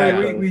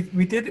 Exactly.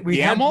 We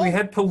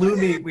had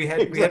Palumi we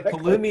had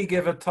Palumi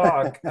give a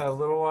talk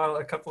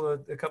a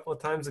couple of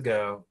times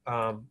ago,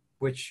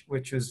 which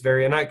was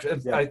very I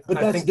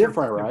think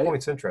different, your right?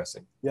 point's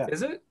interesting. Yeah.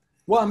 Is it?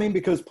 Well, I mean,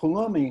 because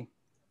Palumi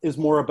is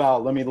more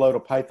about let me load a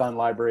Python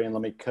library and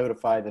let me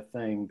codify the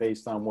thing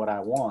based on what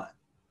I want.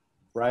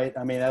 Right?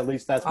 I mean, at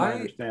least that's my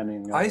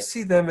understanding. I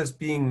see them as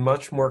being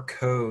much more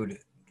code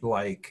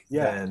like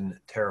than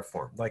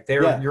Terraform. Like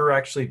you're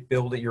actually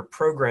building, you're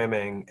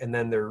programming, and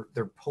then they're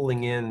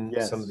pulling in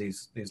some of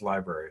these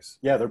libraries.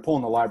 Yeah, they're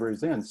pulling the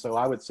libraries in. So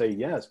I would say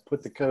yes,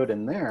 put the code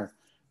in there.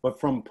 But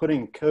from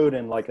putting code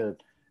in like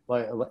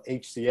like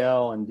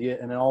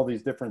HCL and all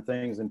these different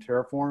things in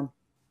Terraform,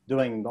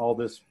 doing all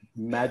this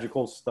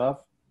magical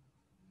stuff.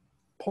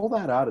 Pull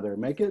that out of there.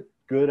 Make it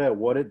good at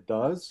what it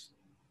does.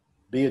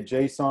 Be it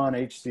JSON,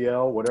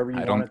 HCL, whatever you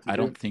want it to do. I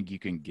don't think you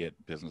can get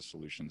business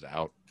solutions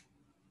out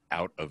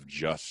of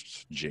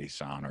just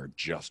JSON or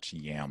just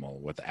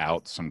YAML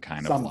without some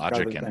kind of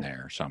logic in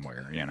there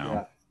somewhere, you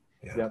know?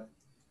 Yeah. Yep.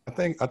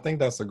 I think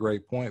that's a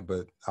great point,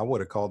 but I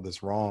would have called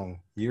this wrong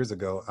years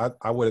ago.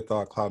 I would have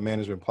thought cloud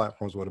management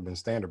platforms would have been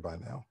standard by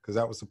now, because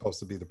that was supposed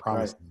to be the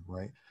promise,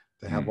 right?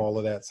 To have all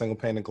of that single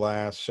pane of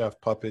glass,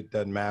 Chef, Puppet,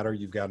 doesn't matter.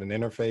 You've got an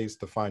interface,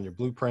 define your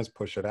blueprints,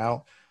 push it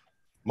out.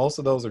 Most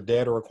of those are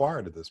dead or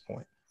required at this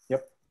point.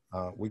 Yep.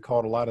 We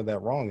called a lot of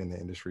that wrong in the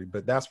industry,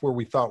 but that's where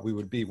we thought we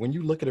would be. When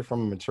you look at it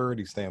from a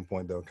maturity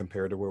standpoint, though,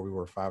 compared to where we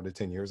were 5 to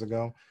 10 years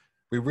ago,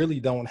 we really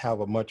don't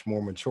have a much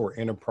more mature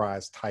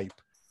enterprise type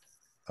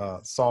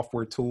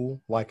software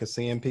tool like a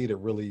CMP that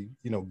really,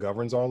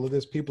 governs all of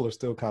this. People are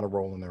still kind of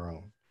rolling their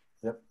own.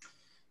 Yep.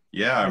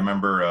 Yeah, I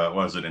remember,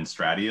 was it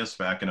Instradius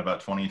back in about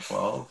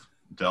 2012?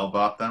 Dell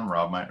bought them.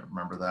 Rob might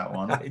remember that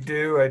one. I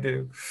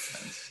do.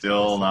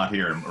 Still not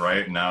here,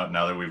 right? Now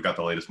that we've got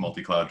the latest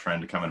multi-cloud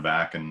trend coming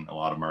back and a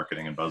lot of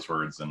marketing and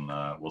buzzwords, and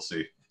we'll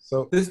see.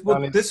 So this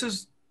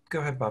is,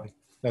 go ahead, Bobby.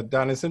 Now,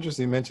 Don, it's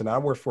interesting you mentioned I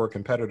worked for a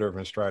competitor of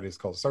Instradius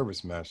called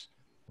Service Mesh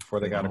before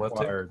they got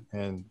acquired.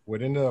 And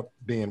what ended up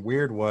being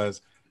weird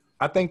was,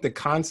 I think the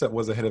concept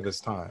was ahead of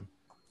its time.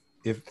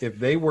 If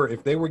they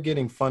were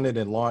getting funded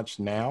and launched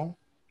now,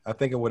 I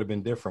think it would have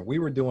been different. We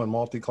were doing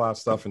multi-cloud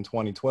stuff in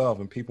 2012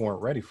 and people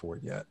weren't ready for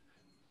it yet.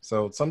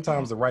 So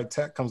sometimes the right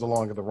tech comes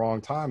along at the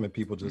wrong time and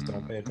people just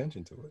don't pay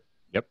attention to it.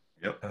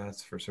 Yep.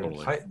 That's for certain.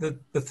 Totally.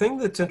 The thing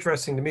that's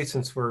interesting to me,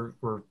 since we're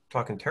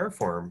talking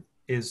Terraform,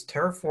 is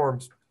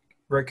Terraform's,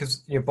 right?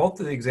 Because both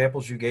of the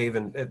examples you gave,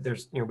 and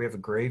there's we have a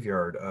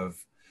graveyard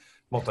of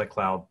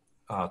multi-cloud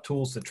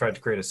tools that tried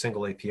to create a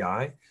single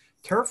API.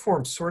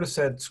 Terraform sort of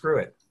said, screw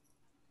it.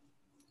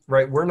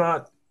 Right? We're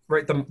not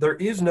right. There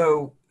is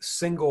no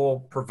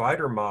single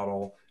provider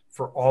model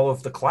for all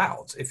of the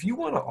clouds. If you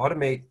want to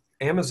automate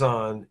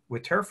Amazon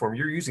with Terraform,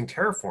 you're using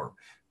Terraform,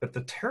 but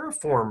the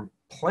Terraform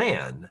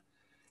plan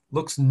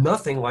looks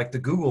nothing like the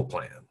Google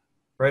plan,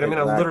 right? Exactly.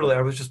 I mean,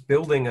 I was just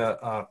building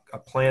a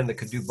plan that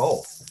could do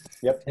both.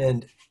 Yep.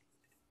 And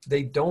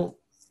they don't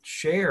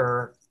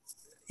share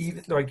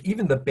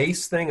even the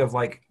base thing of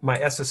like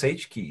my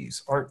SSH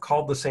keys aren't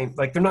called the same,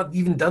 like they're not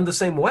even done the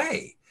same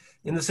way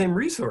in the same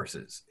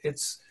resources.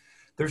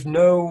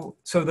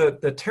 So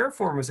the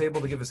Terraform was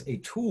able to give us a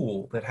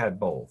tool that had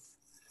both,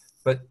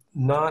 but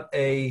not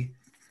a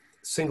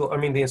single, the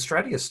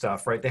Instradius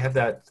stuff, right? They had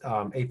that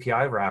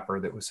API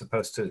wrapper that was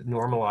supposed to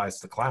normalize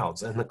the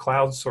clouds, and the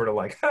clouds sort of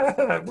like,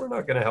 we're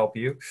not going to help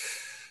you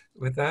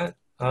with that.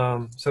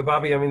 So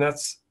Bobby,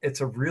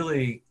 it's a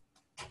really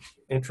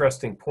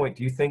interesting point.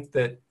 Do you think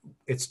that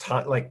it's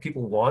time, like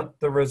people want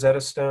the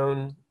Rosetta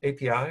Stone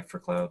API for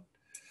cloud?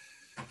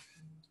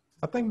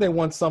 I think they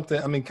want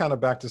something, kind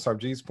of back to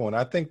Sarjeet's point,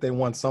 I think they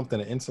want something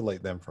to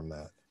insulate them from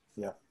that.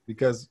 Yeah.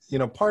 Because,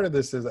 part of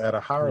this is at a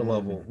higher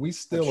level, we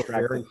still are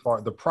very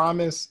far, the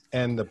promise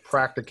and the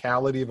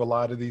practicality of a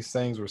lot of these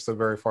things we're still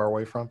very far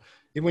away from.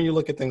 Even when you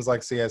look at things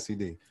like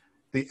CI/CD,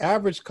 the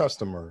average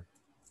customer,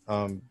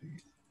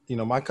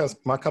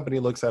 my company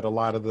looks at a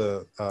lot of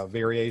the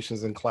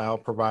variations in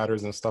cloud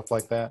providers and stuff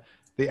like that.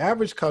 The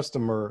average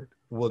customer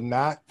will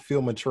not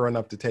feel mature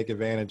enough to take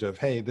advantage of,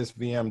 hey, this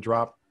VM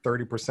dropped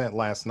 30%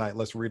 last night,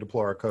 let's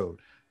redeploy our code.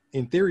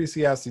 In theory,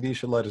 CI/CD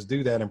should let us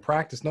do that. In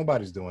practice,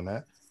 nobody's doing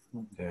that.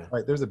 Yeah.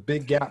 Right. There's a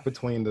big gap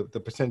between the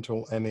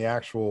potential and the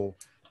actual,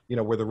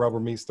 where the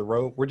rubber meets the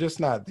road. We're just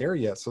not there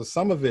yet. So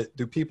some of it,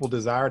 do people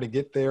desire to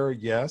get there?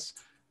 Yes.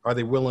 Are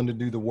they willing to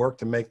do the work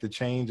to make the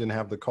change and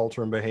have the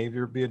culture and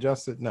behavior be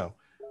adjusted? No.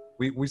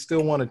 We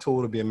still want a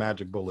tool to be a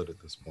magic bullet at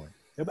this point.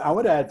 I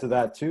would add to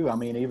that too.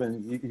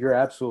 Even you're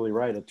absolutely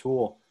right, a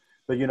tool.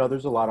 But,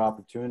 there's a lot of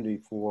opportunity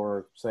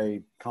for,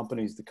 say,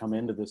 companies to come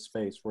into this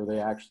space where they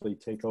actually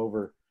take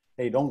over.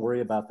 Hey, don't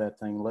worry about that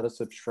thing. Let us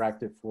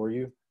abstract it for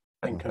you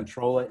and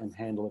control it and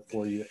handle it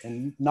for you,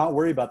 and not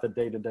worry about the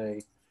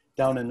day-to-day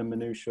down in the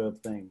minutia of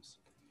things,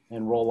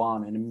 and roll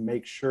on and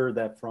make sure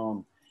that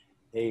from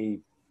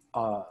an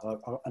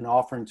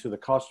offering to the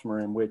customer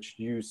in which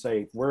you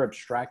say, we're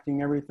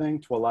abstracting everything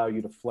to allow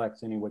you to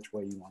flex any which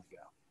way you want to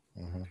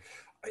go. Mm-hmm.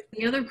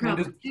 The other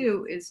problem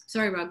too is,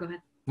 sorry, Rob, go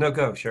ahead. No,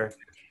 go, sure.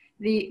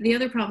 The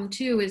other problem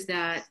too is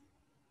that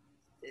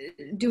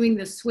doing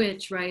the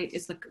switch, right,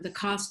 is the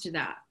cost to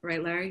that,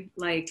 right, Larry?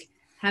 Like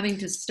having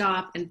to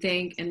stop and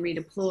think and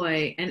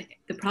redeploy. And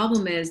the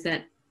problem is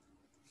that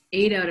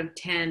 8 out of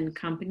 10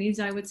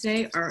 companies, I would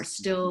say, are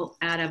still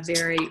at a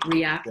very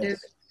reactive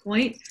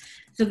point.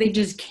 So they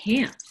just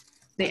can't.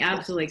 They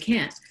absolutely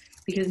can't,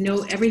 because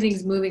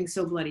everything's moving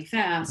so bloody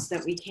fast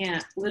that we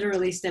can't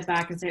literally step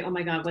back and say, oh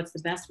my God, what's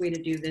the best way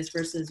to do this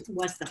versus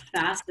what's the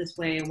fastest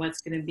way and what's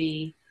going to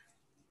be,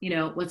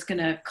 what's going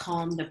to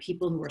calm the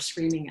people who are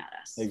screaming at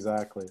us.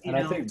 Exactly. And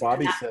I think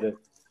Bobby said it.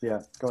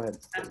 Yeah, go ahead.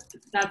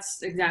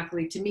 That's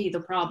exactly, to me,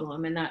 the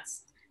problem. And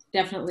that's,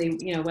 definitely,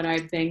 you know, what I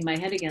banged my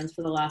head against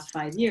for the last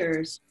 5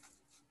 years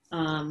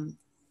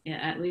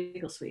at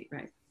Legal Suite,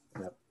 right?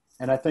 Yep.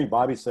 And I think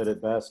Bobby said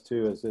it best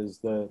too, is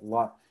the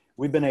lot,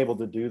 we've been able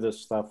to do this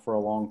stuff for a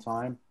long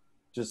time,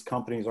 just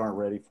companies aren't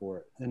ready for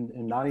it.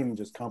 And not even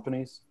just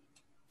companies,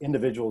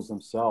 individuals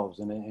themselves.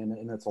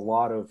 And it's a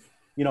lot of,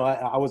 you know,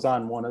 I was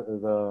on one of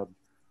the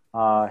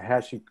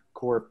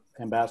HashiCorp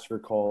ambassador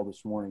call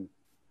this morning.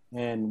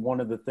 And one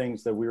of the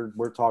things that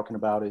we're talking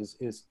about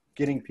is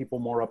getting people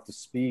more up to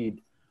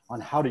speed on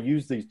how to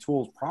use these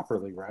tools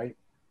properly, right?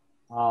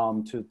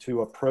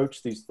 To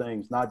approach these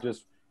things, not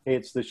just, hey,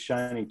 it's this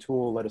shiny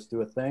tool, let us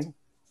do a thing.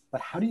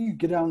 But how do you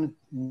get down,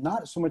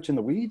 not so much in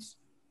the weeds,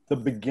 the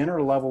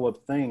beginner level of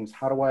things?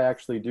 How do I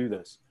actually do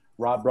this?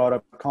 Rob brought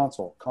up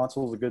console.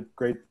 Console is a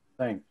great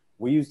thing.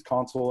 We used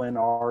console in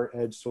our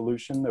Edge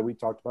solution that we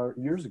talked about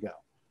years ago.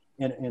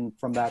 And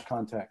from that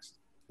context,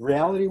 the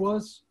reality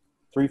was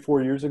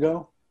 3-4 years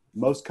ago,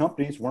 most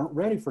companies weren't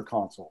ready for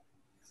console.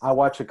 I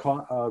watched a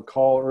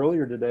call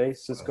earlier today.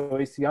 Cisco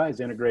ACI is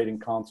integrating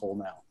console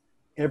now.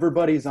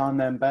 Everybody's on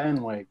that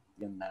bandwagon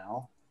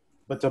now.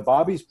 But to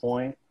Bobby's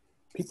point,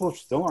 people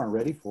still aren't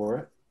ready for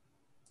it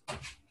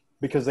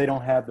because they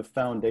don't have the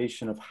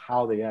foundation of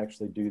how they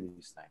actually do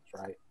these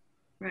things, right?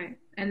 Right.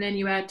 And then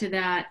you add to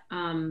that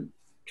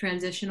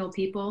transitional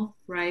people,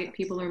 right?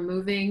 People are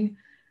moving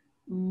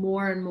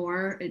more and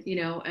more, you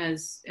know,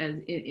 as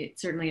it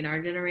certainly in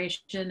our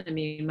generation. I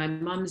mean, my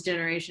mom's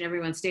generation,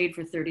 everyone stayed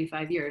for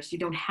 35 years. You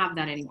don't have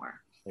that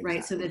anymore, exactly.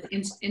 Right? So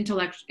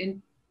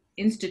the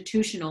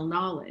institutional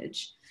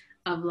knowledge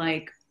of,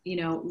 like, you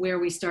know, where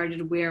we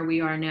started, where we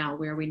are now,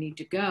 where we need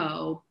to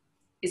go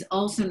is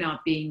also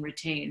not being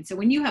retained. So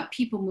when you have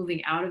people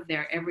moving out of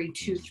there every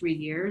 2-3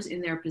 years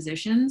in their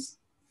positions,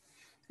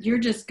 you're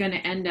just going to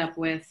end up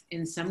with,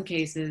 in some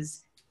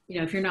cases, you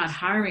know, if you're not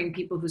hiring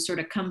people who sort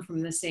of come from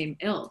the same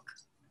ilk,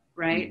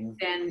 right? Mm-hmm.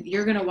 Then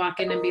you're going to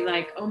walk in and be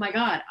like, oh my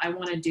God, I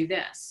want to do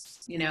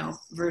this, you know,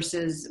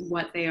 versus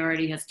what they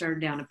already had started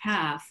down a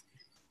path,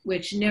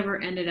 which never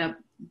ended up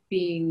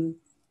being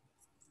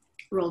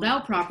rolled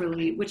out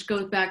properly, which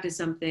goes back to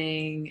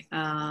something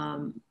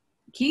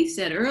Keith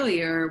said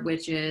earlier,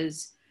 which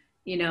is,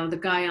 you know, the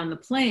guy on the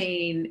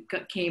plane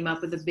came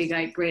up with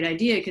a great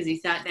idea because he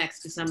sat next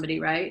to somebody,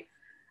 right?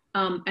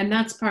 And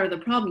that's part of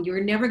the problem.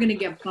 You're never going to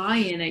get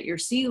buy-in at your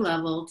C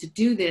level to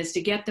do this,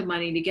 to get the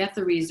money, to get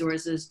the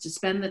resources, to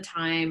spend the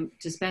time,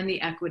 to spend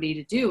the equity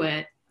to do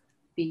it,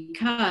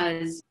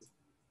 because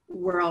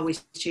we're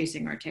always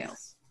chasing our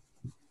tails.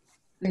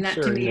 And that,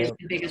 to me, is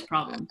the biggest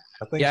problem.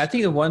 I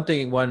think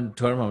one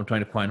term I'm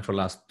trying to coin for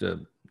last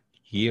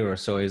year or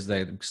so is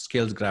the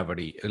skills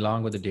gravity.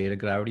 Along with the data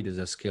gravity, there's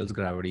a skills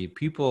gravity.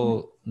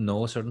 People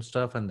know certain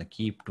stuff and they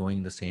keep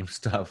doing the same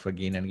stuff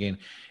again and again.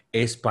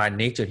 It's by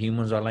nature,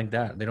 humans are like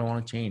that. They don't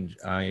want to change.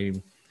 I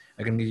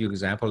can give you an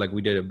example. Like,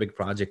 we did a big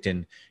project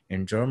in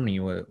Germany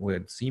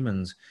with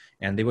Siemens,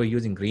 and they were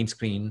using green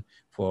screen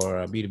for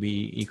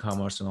B2B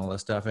e-commerce and all that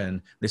stuff.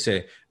 And they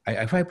say,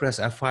 if I press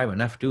F5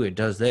 and F2, it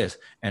does this.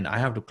 And I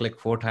have to click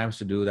 4 times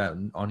to do that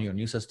on your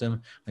new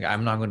system. Like,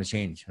 I'm not going to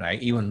change,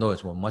 right? Even though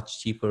it's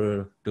much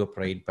cheaper to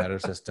operate better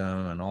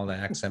system and all the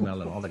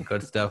XML and all the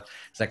good stuff.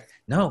 It's like,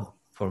 no,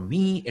 for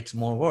me, it's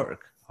more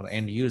work for the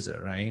end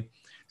user, right?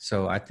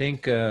 So I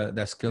think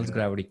that skills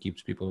gravity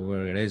keeps people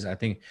where it is. I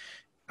think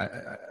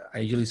I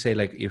usually say,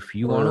 like, if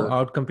you want to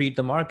outcompete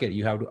the market,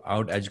 you have to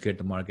out-educate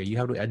the market. You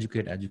have to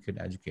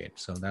educate.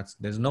 So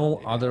there's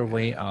no other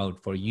way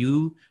out for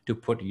you to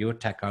put your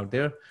tech out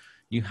there.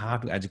 You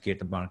have to educate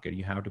the market.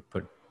 You have to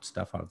put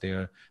stuff out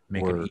there,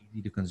 make it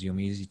easy to consume,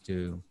 easy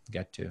to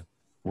get to.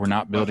 We're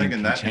not building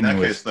in that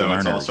case, though,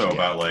 it's also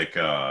about, like,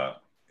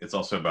 it's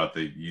also about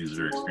the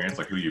user experience.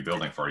 Like, who are you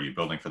building for? Are you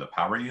building for the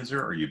power user,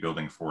 or are you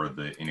building for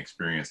the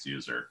inexperienced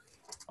user?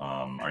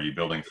 Are you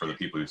building for the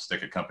people who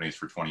stick at companies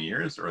for 20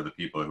 years, or the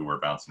people who are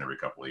bouncing every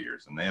couple of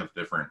years? And they have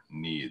different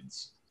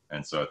needs.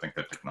 And so I think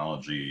that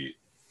technology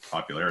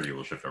popularity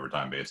will shift over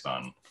time based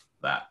on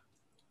that.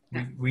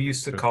 We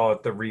used to call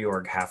it the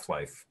reorg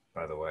half-life,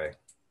 by the way.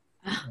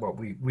 What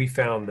we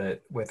found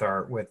that with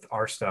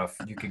our stuff,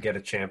 you could get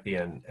a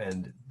champion,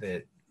 and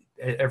that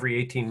every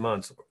 18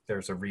 months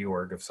there's a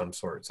reorg of some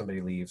sort.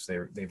 Somebody leaves, they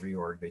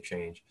reorg, they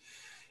change.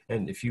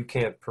 And if you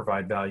can't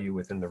provide value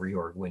within the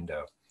reorg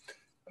window,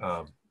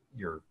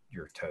 you're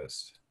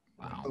toast.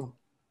 Wow.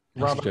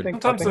 Rob,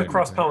 Sometimes the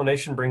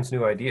cross-pollination brings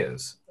new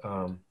ideas.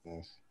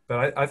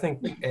 But I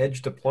think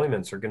edge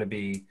deployments are going to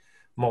be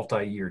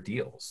multi-year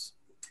deals.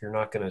 You're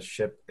not going to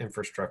ship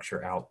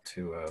infrastructure out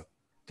to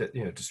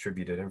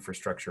distributed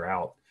infrastructure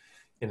out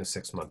in a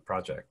 6-month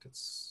project.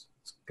 It's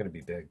going to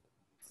be big.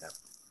 Yeah.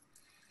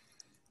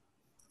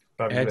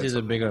 Edge is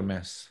a bigger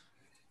mess.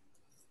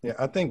 Yeah,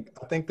 I think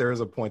there is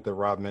a point that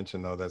Rob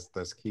mentioned, though,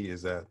 that's key,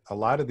 is that a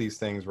lot of these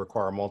things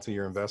require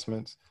multi-year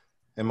investments,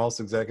 and most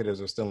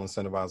executives are still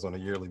incentivized on a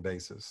yearly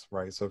basis,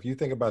 right? So if you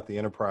think about the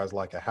enterprise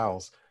like a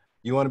house,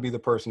 you want to be the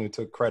person who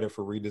took credit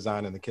for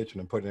redesigning the kitchen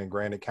and putting in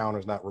granite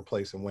counters, not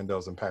replacing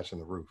windows and patching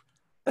the roof.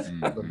 So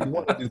if you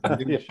want to do the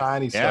new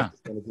shiny Yeah. stuff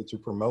that's going to get you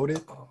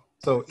promoted.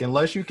 So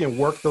unless you can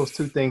work those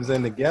two things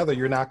in together,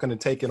 you're not going to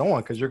take it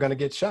on because you're going to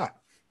get shot.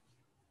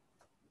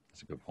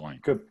 That's a good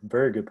point. Good,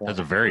 very good point. That's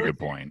a very good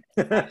point.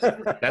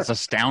 That's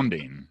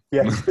astounding.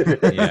 Yes.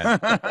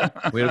 Yeah.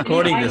 We're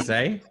recording this,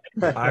 eh?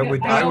 I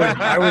would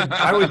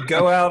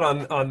go out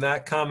on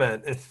that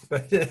comment,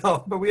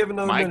 but we have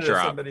another Mic minute.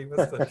 drop. Somebody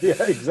wants to,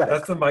 Yeah, exactly.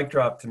 That's the mic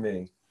drop to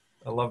me.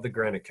 I love the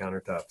granite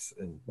countertops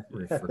and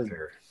roof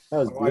repair. That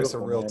was My wife's a beautiful,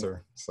 man.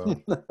 realtor,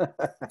 so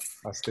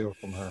I steal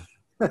from her.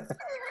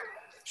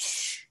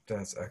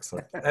 That's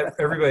excellent.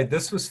 Everybody,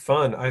 this was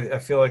fun. I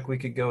feel like we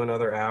could go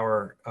another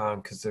hour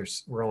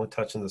because we're only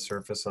touching the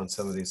surface on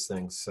some of these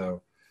things.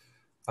 So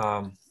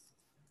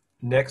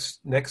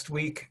next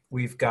week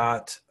we've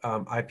got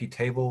IP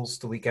tables.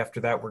 The week after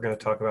that, we're going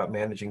to talk about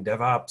managing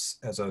DevOps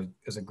as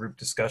a group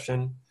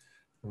discussion.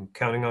 I'm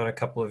counting on a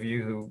couple of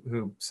you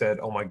who said,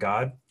 "Oh my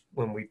God,"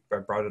 when I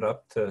brought it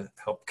up to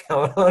help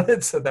count on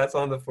it. So that's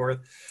on the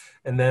 4th.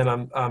 And then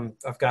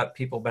I've got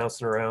people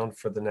bouncing around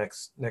for the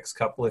next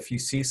couple. If you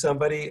see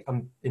somebody,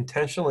 I'm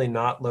intentionally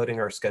not loading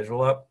our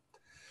schedule up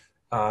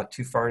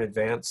too far in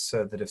advance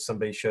so that if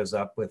somebody shows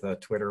up with a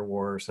Twitter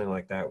war or something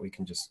like that, we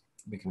can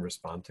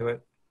respond to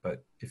it.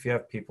 But if you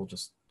have people,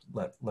 just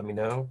let me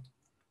know.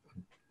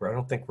 I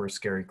don't think we're a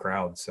scary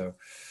crowd, so it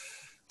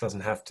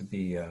doesn't have to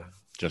be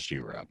Just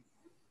you, Rob.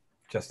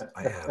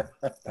 I am.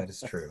 That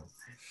is true.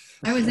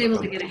 I was able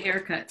to get a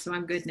haircut, so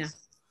I'm good now.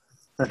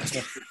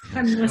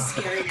 I'm less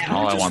scary now.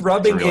 All I Just want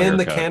rubbing is a real in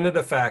the haircut.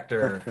 Canada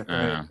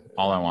factor.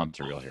 All I want is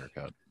a real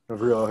haircut. A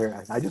real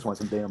hair. I just want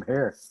some damn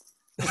hair.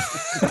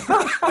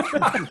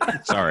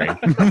 Sorry.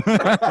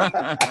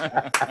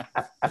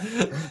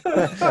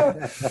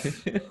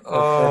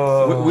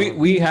 Oh,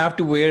 We have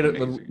to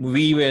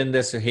weave in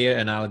this hair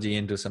analogy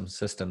into some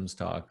systems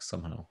talk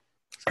somehow.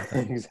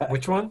 Exactly.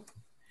 which one?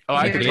 Oh,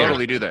 I could Yeah.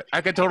 totally do that.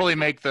 I could totally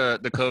make the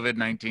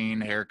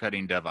COVID-19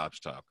 haircutting DevOps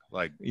talk.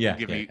 Like,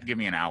 give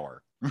me an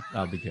hour.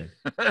 That'll be good.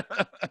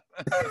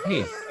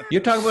 Hey, you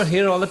talk about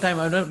hair all the time.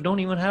 I don't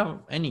even have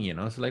any,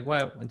 It's like,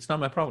 why? It's not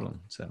my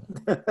problem. So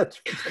That's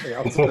right.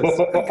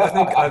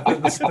 I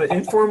think the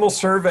informal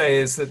survey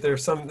is that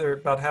there's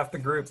about half the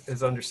group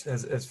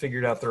has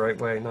figured out the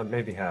right way. Not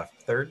maybe half,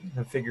 third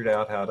have figured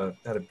out how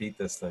to beat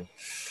this thing.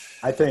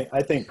 I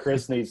think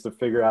Chris needs to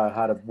figure out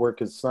how to work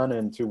his son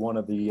into one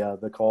of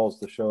the calls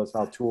to show us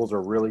how tools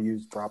are really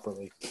used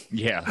properly.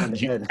 Yeah,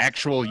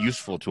 actual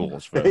useful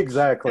tools. Folks.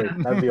 Exactly.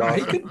 That'd be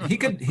awesome. He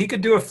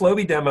could do a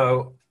Floby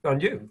demo on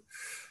you.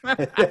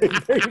 There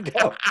you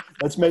go.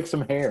 Let's make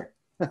some hair.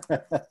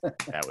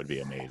 That would be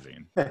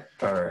amazing.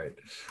 All right.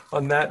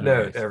 On that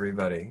note,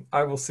 everybody,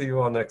 I will see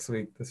you all next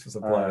week. This was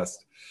a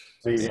blast.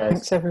 See you guys.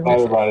 Thanks, everybody.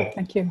 Bye, everybody.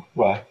 Thank you.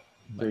 Bye.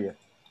 See ya.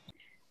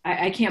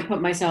 I can't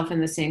put myself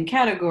in the same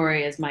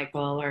category as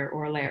Michael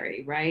or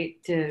Larry, right?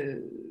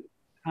 Or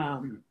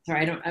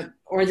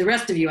the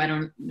rest of you, I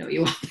don't know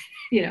you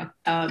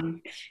all,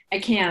 I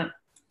can't,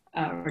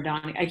 or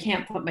Donnie, I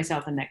can't put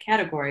myself in that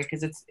category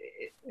because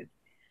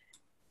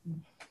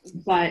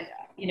but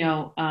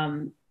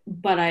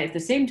at the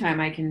same time,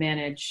 I can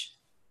manage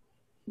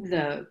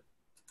the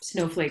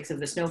snowflakes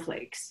of the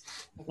snowflakes,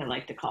 as I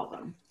like to call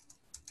them.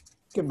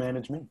 You can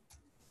manage me.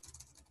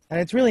 And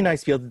it's really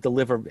nice to be able to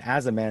deliver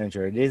as a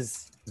manager. It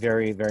is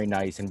very, very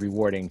nice and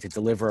rewarding to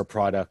deliver a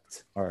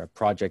product or a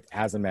project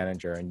as a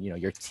manager. And,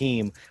 your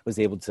team was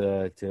able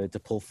to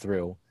pull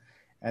through.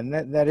 And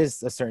that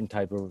is a certain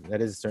type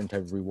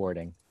of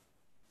rewarding.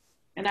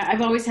 And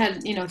I've always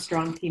had,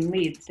 strong team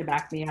leads to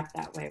back me up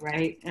that way,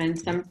 right? And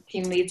some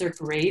team leads are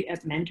great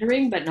at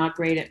mentoring, but not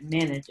great at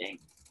managing,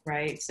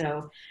 right?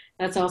 So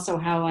that's also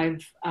how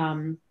I've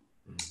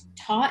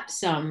taught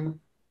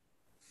some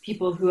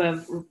people who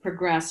have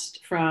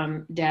progressed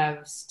from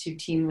devs to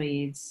team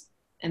leads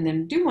and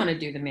then do want to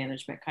do the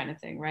management kind of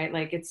thing, right?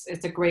 Like it's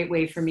a great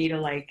way for me to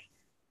like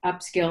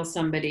upskill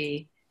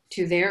somebody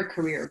to their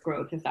career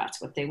growth if that's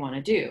what they want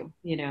to do.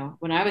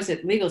 When I was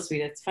at Legal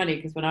Suite, it's funny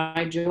because when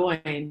I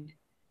joined,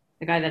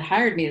 the guy that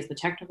hired me as the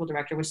technical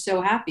director was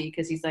so happy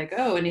because he's like,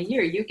 oh, in a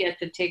year you get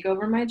to take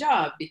over my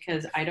job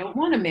because I don't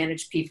want to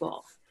manage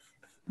people.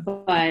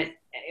 But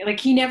like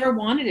he never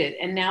wanted it.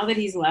 And now that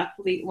he's left,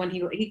 when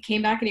he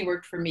came back and he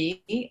worked for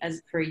me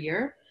for a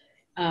year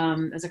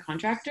as a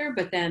contractor,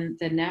 but then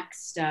the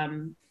next,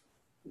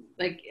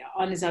 like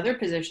on his other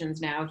positions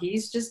now,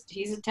 he's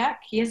a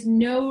tech. He has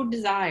no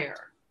desire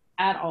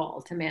at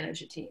all to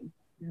manage a team,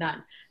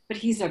 none. But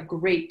he's a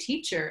great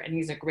teacher and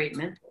he's a great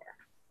mentor.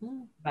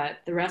 But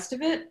the rest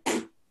of it,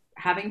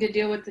 having to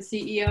deal with the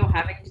CEO,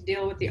 having to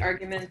deal with the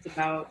arguments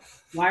about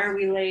why are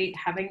we late,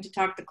 having to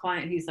talk to the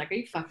client. He's like, are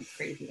you fucking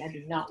crazy? I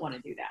do not want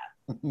to do that.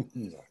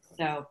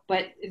 So,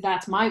 but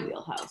that's my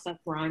wheelhouse. That's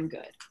where I'm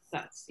good.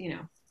 That's,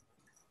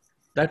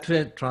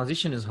 that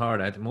transition is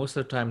hard. Most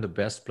of the time, the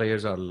best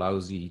players are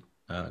lousy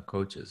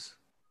coaches.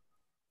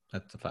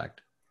 That's a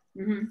fact.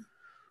 Mm-hmm.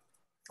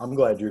 I'm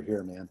glad you're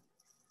here, man.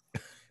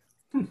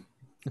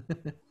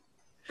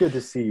 Good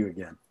to see you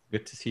again.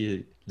 Good to see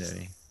you,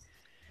 Larry.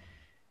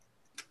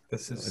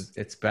 This is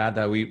It's bad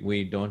that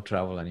we don't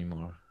travel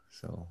anymore.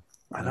 So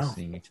I not know.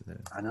 seeing each other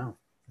I know.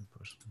 in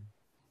person.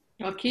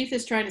 Well, Keith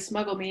is trying to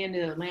smuggle me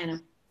into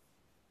Atlanta.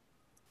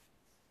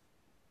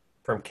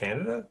 from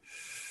Canada.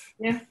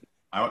 Yeah.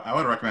 I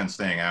would recommend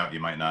staying out. You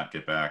might not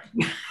get back.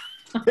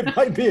 It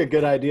might be a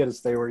good idea to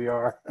stay where you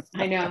are.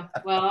 I know.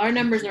 Well, our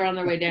numbers are on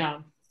their way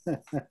down.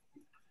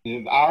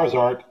 Ours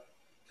aren't.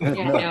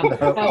 Yeah, no.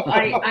 So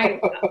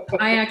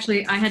I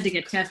actually had to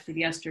get tested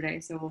yesterday,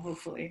 so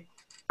hopefully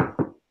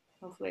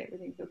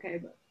everything's okay.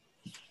 But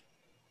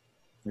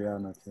Yeah,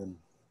 no kidding.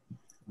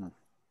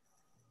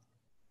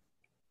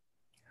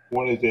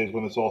 One of these days,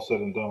 when it's all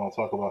said and done, I'll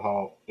talk about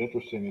how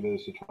interesting it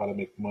is to try to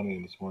make money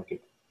in this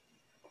market.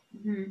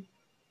 mm-hmm.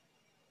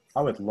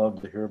 I would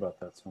love to hear about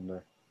that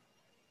someday.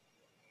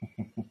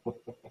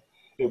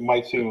 It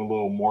might seem a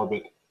little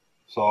morbid,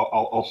 so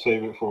I'll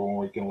save it for when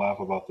we can laugh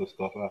about this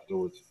stuff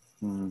afterwards.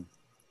 Mm.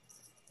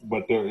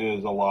 But there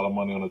is a lot of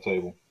money on the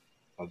table.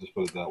 I'll just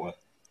put it that way.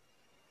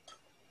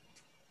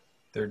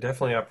 There are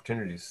definitely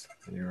opportunities.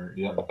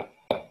 Yeah.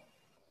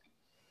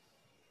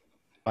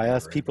 By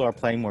us, Right. people are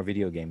playing more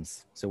video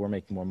games, so we're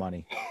making more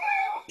money.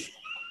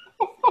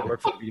 I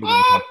work for a video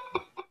game company.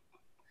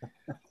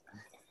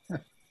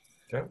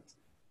 Yeah.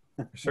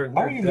 Certain,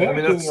 How are you I mean,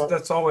 managing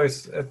that's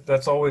always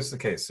the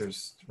case.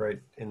 There's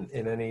right in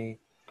any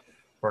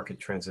market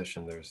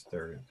transition.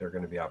 There are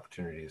going to be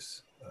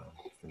opportunities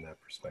from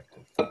that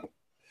perspective.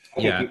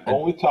 Yeah. The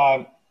only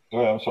time. Go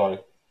ahead, I'm sorry.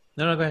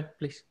 No, go ahead,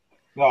 please.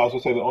 No, I was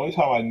gonna say the only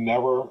time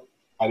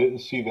I didn't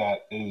see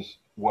that is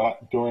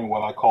during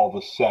what I call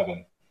the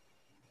 7,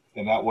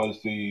 and that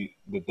was the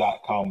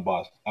 .com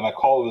bust. And I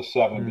call it a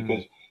 7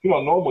 because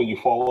normally you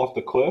fall off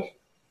the cliff,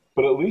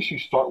 but at least you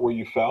start where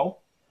you fell.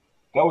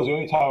 That was the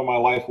only time in my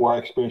life where I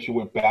experienced you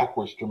went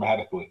backwards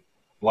dramatically,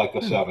 like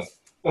a 7.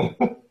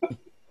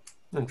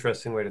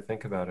 Interesting way to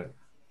think about it.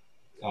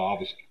 I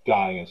was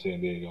dying in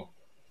San Diego.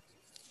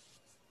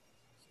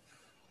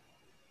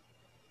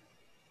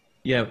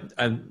 Yeah,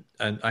 and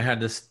I had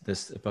this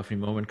epiphany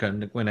moment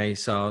kind of when I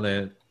saw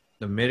the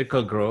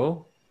Miracle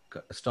Grow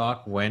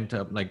stock went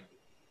up like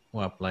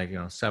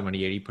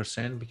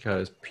 70-80%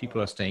 because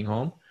people are staying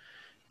home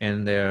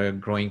and they're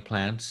growing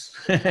plants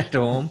at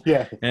home.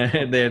 Yeah.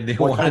 And they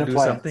What want kind to of do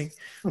plants? something.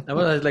 I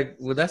was like,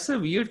 well, that's a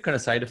weird kind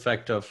of side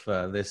effect of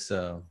this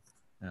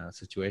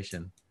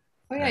situation.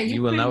 Oh yeah,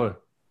 You will never.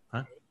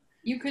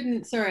 You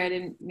couldn't. Sorry, I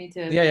didn't mean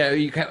to. Yeah.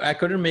 I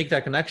couldn't make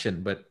that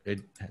connection, but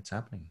it's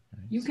happening.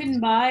 Right?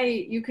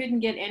 You couldn't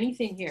get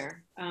anything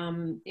here.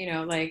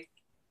 Like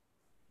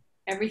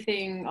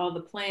everything, all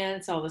the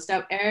plants, all the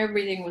stuff,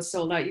 everything was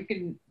sold out. You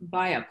could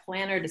buy a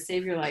planter to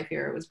save your life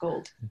here. It was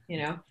gold,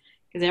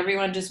 because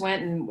everyone just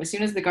went, and as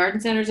soon as the garden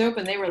centers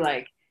opened, they were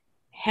like,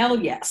 hell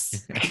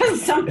yes,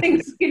 because something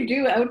you can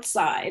do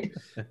outside.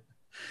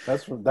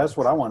 That's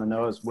what I want to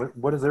know is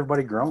what is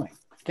everybody growing?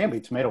 It can't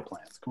be tomato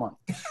plants. Come on.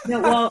 No,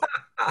 well,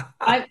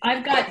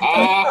 I've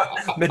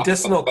got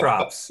Medicinal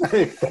crops.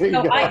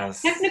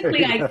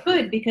 technically I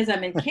could because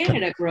I'm in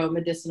Canada grow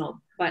medicinal,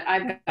 but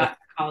I've got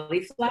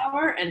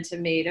cauliflower and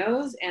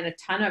tomatoes and a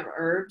ton of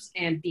herbs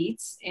and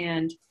beets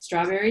and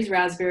strawberries,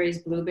 raspberries,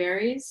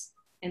 blueberries,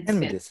 and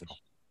medicinal.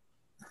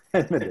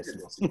 And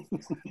medicinal.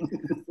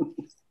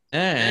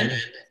 and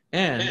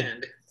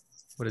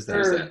what is that?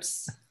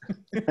 Herbs.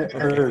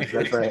 Herbs,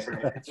 that's right.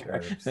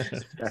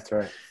 That's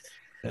right.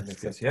 That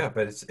makes sense. Yeah,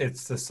 but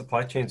it's the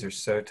supply chains are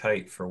so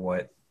tight for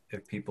what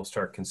if people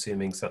start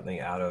consuming something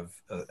out of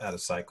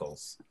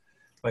cycles.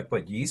 Like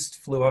what yeast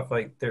flew up,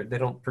 like they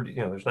don't produce,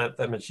 there's not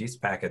that much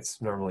yeast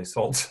packets normally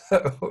sold.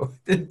 So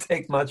it didn't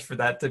take much for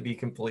that to be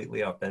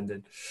completely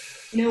upended.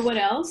 You know what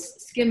else?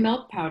 Skim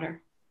milk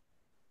powder.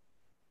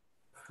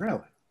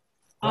 Really?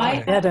 I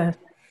had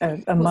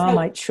a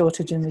Marmite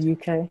shortage in the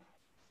UK.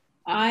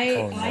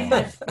 I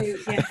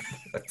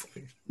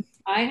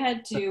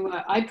had to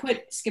I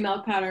put skim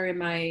milk powder in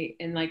my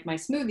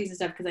smoothies and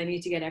stuff because I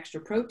need to get extra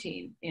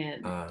protein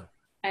in.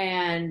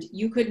 And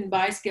you couldn't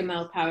buy skim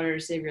milk powder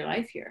to save your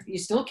life here. You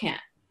still can't,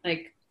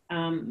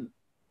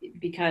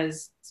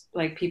 because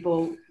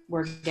people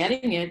were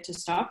getting it to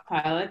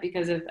stockpile it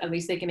because of at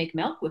least they can make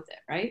milk with it,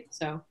 right?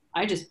 So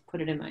I just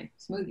put it in my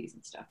smoothies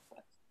and stuff.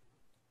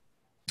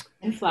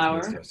 And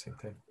flour,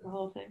 the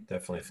whole thing.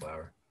 Definitely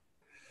flour.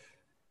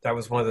 That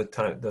was one of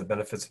the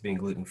benefits of being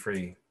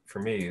gluten-free for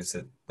me is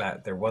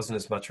that there wasn't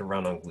as much a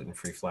run on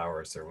gluten-free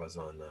flour as there was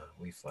on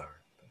wheat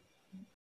flour.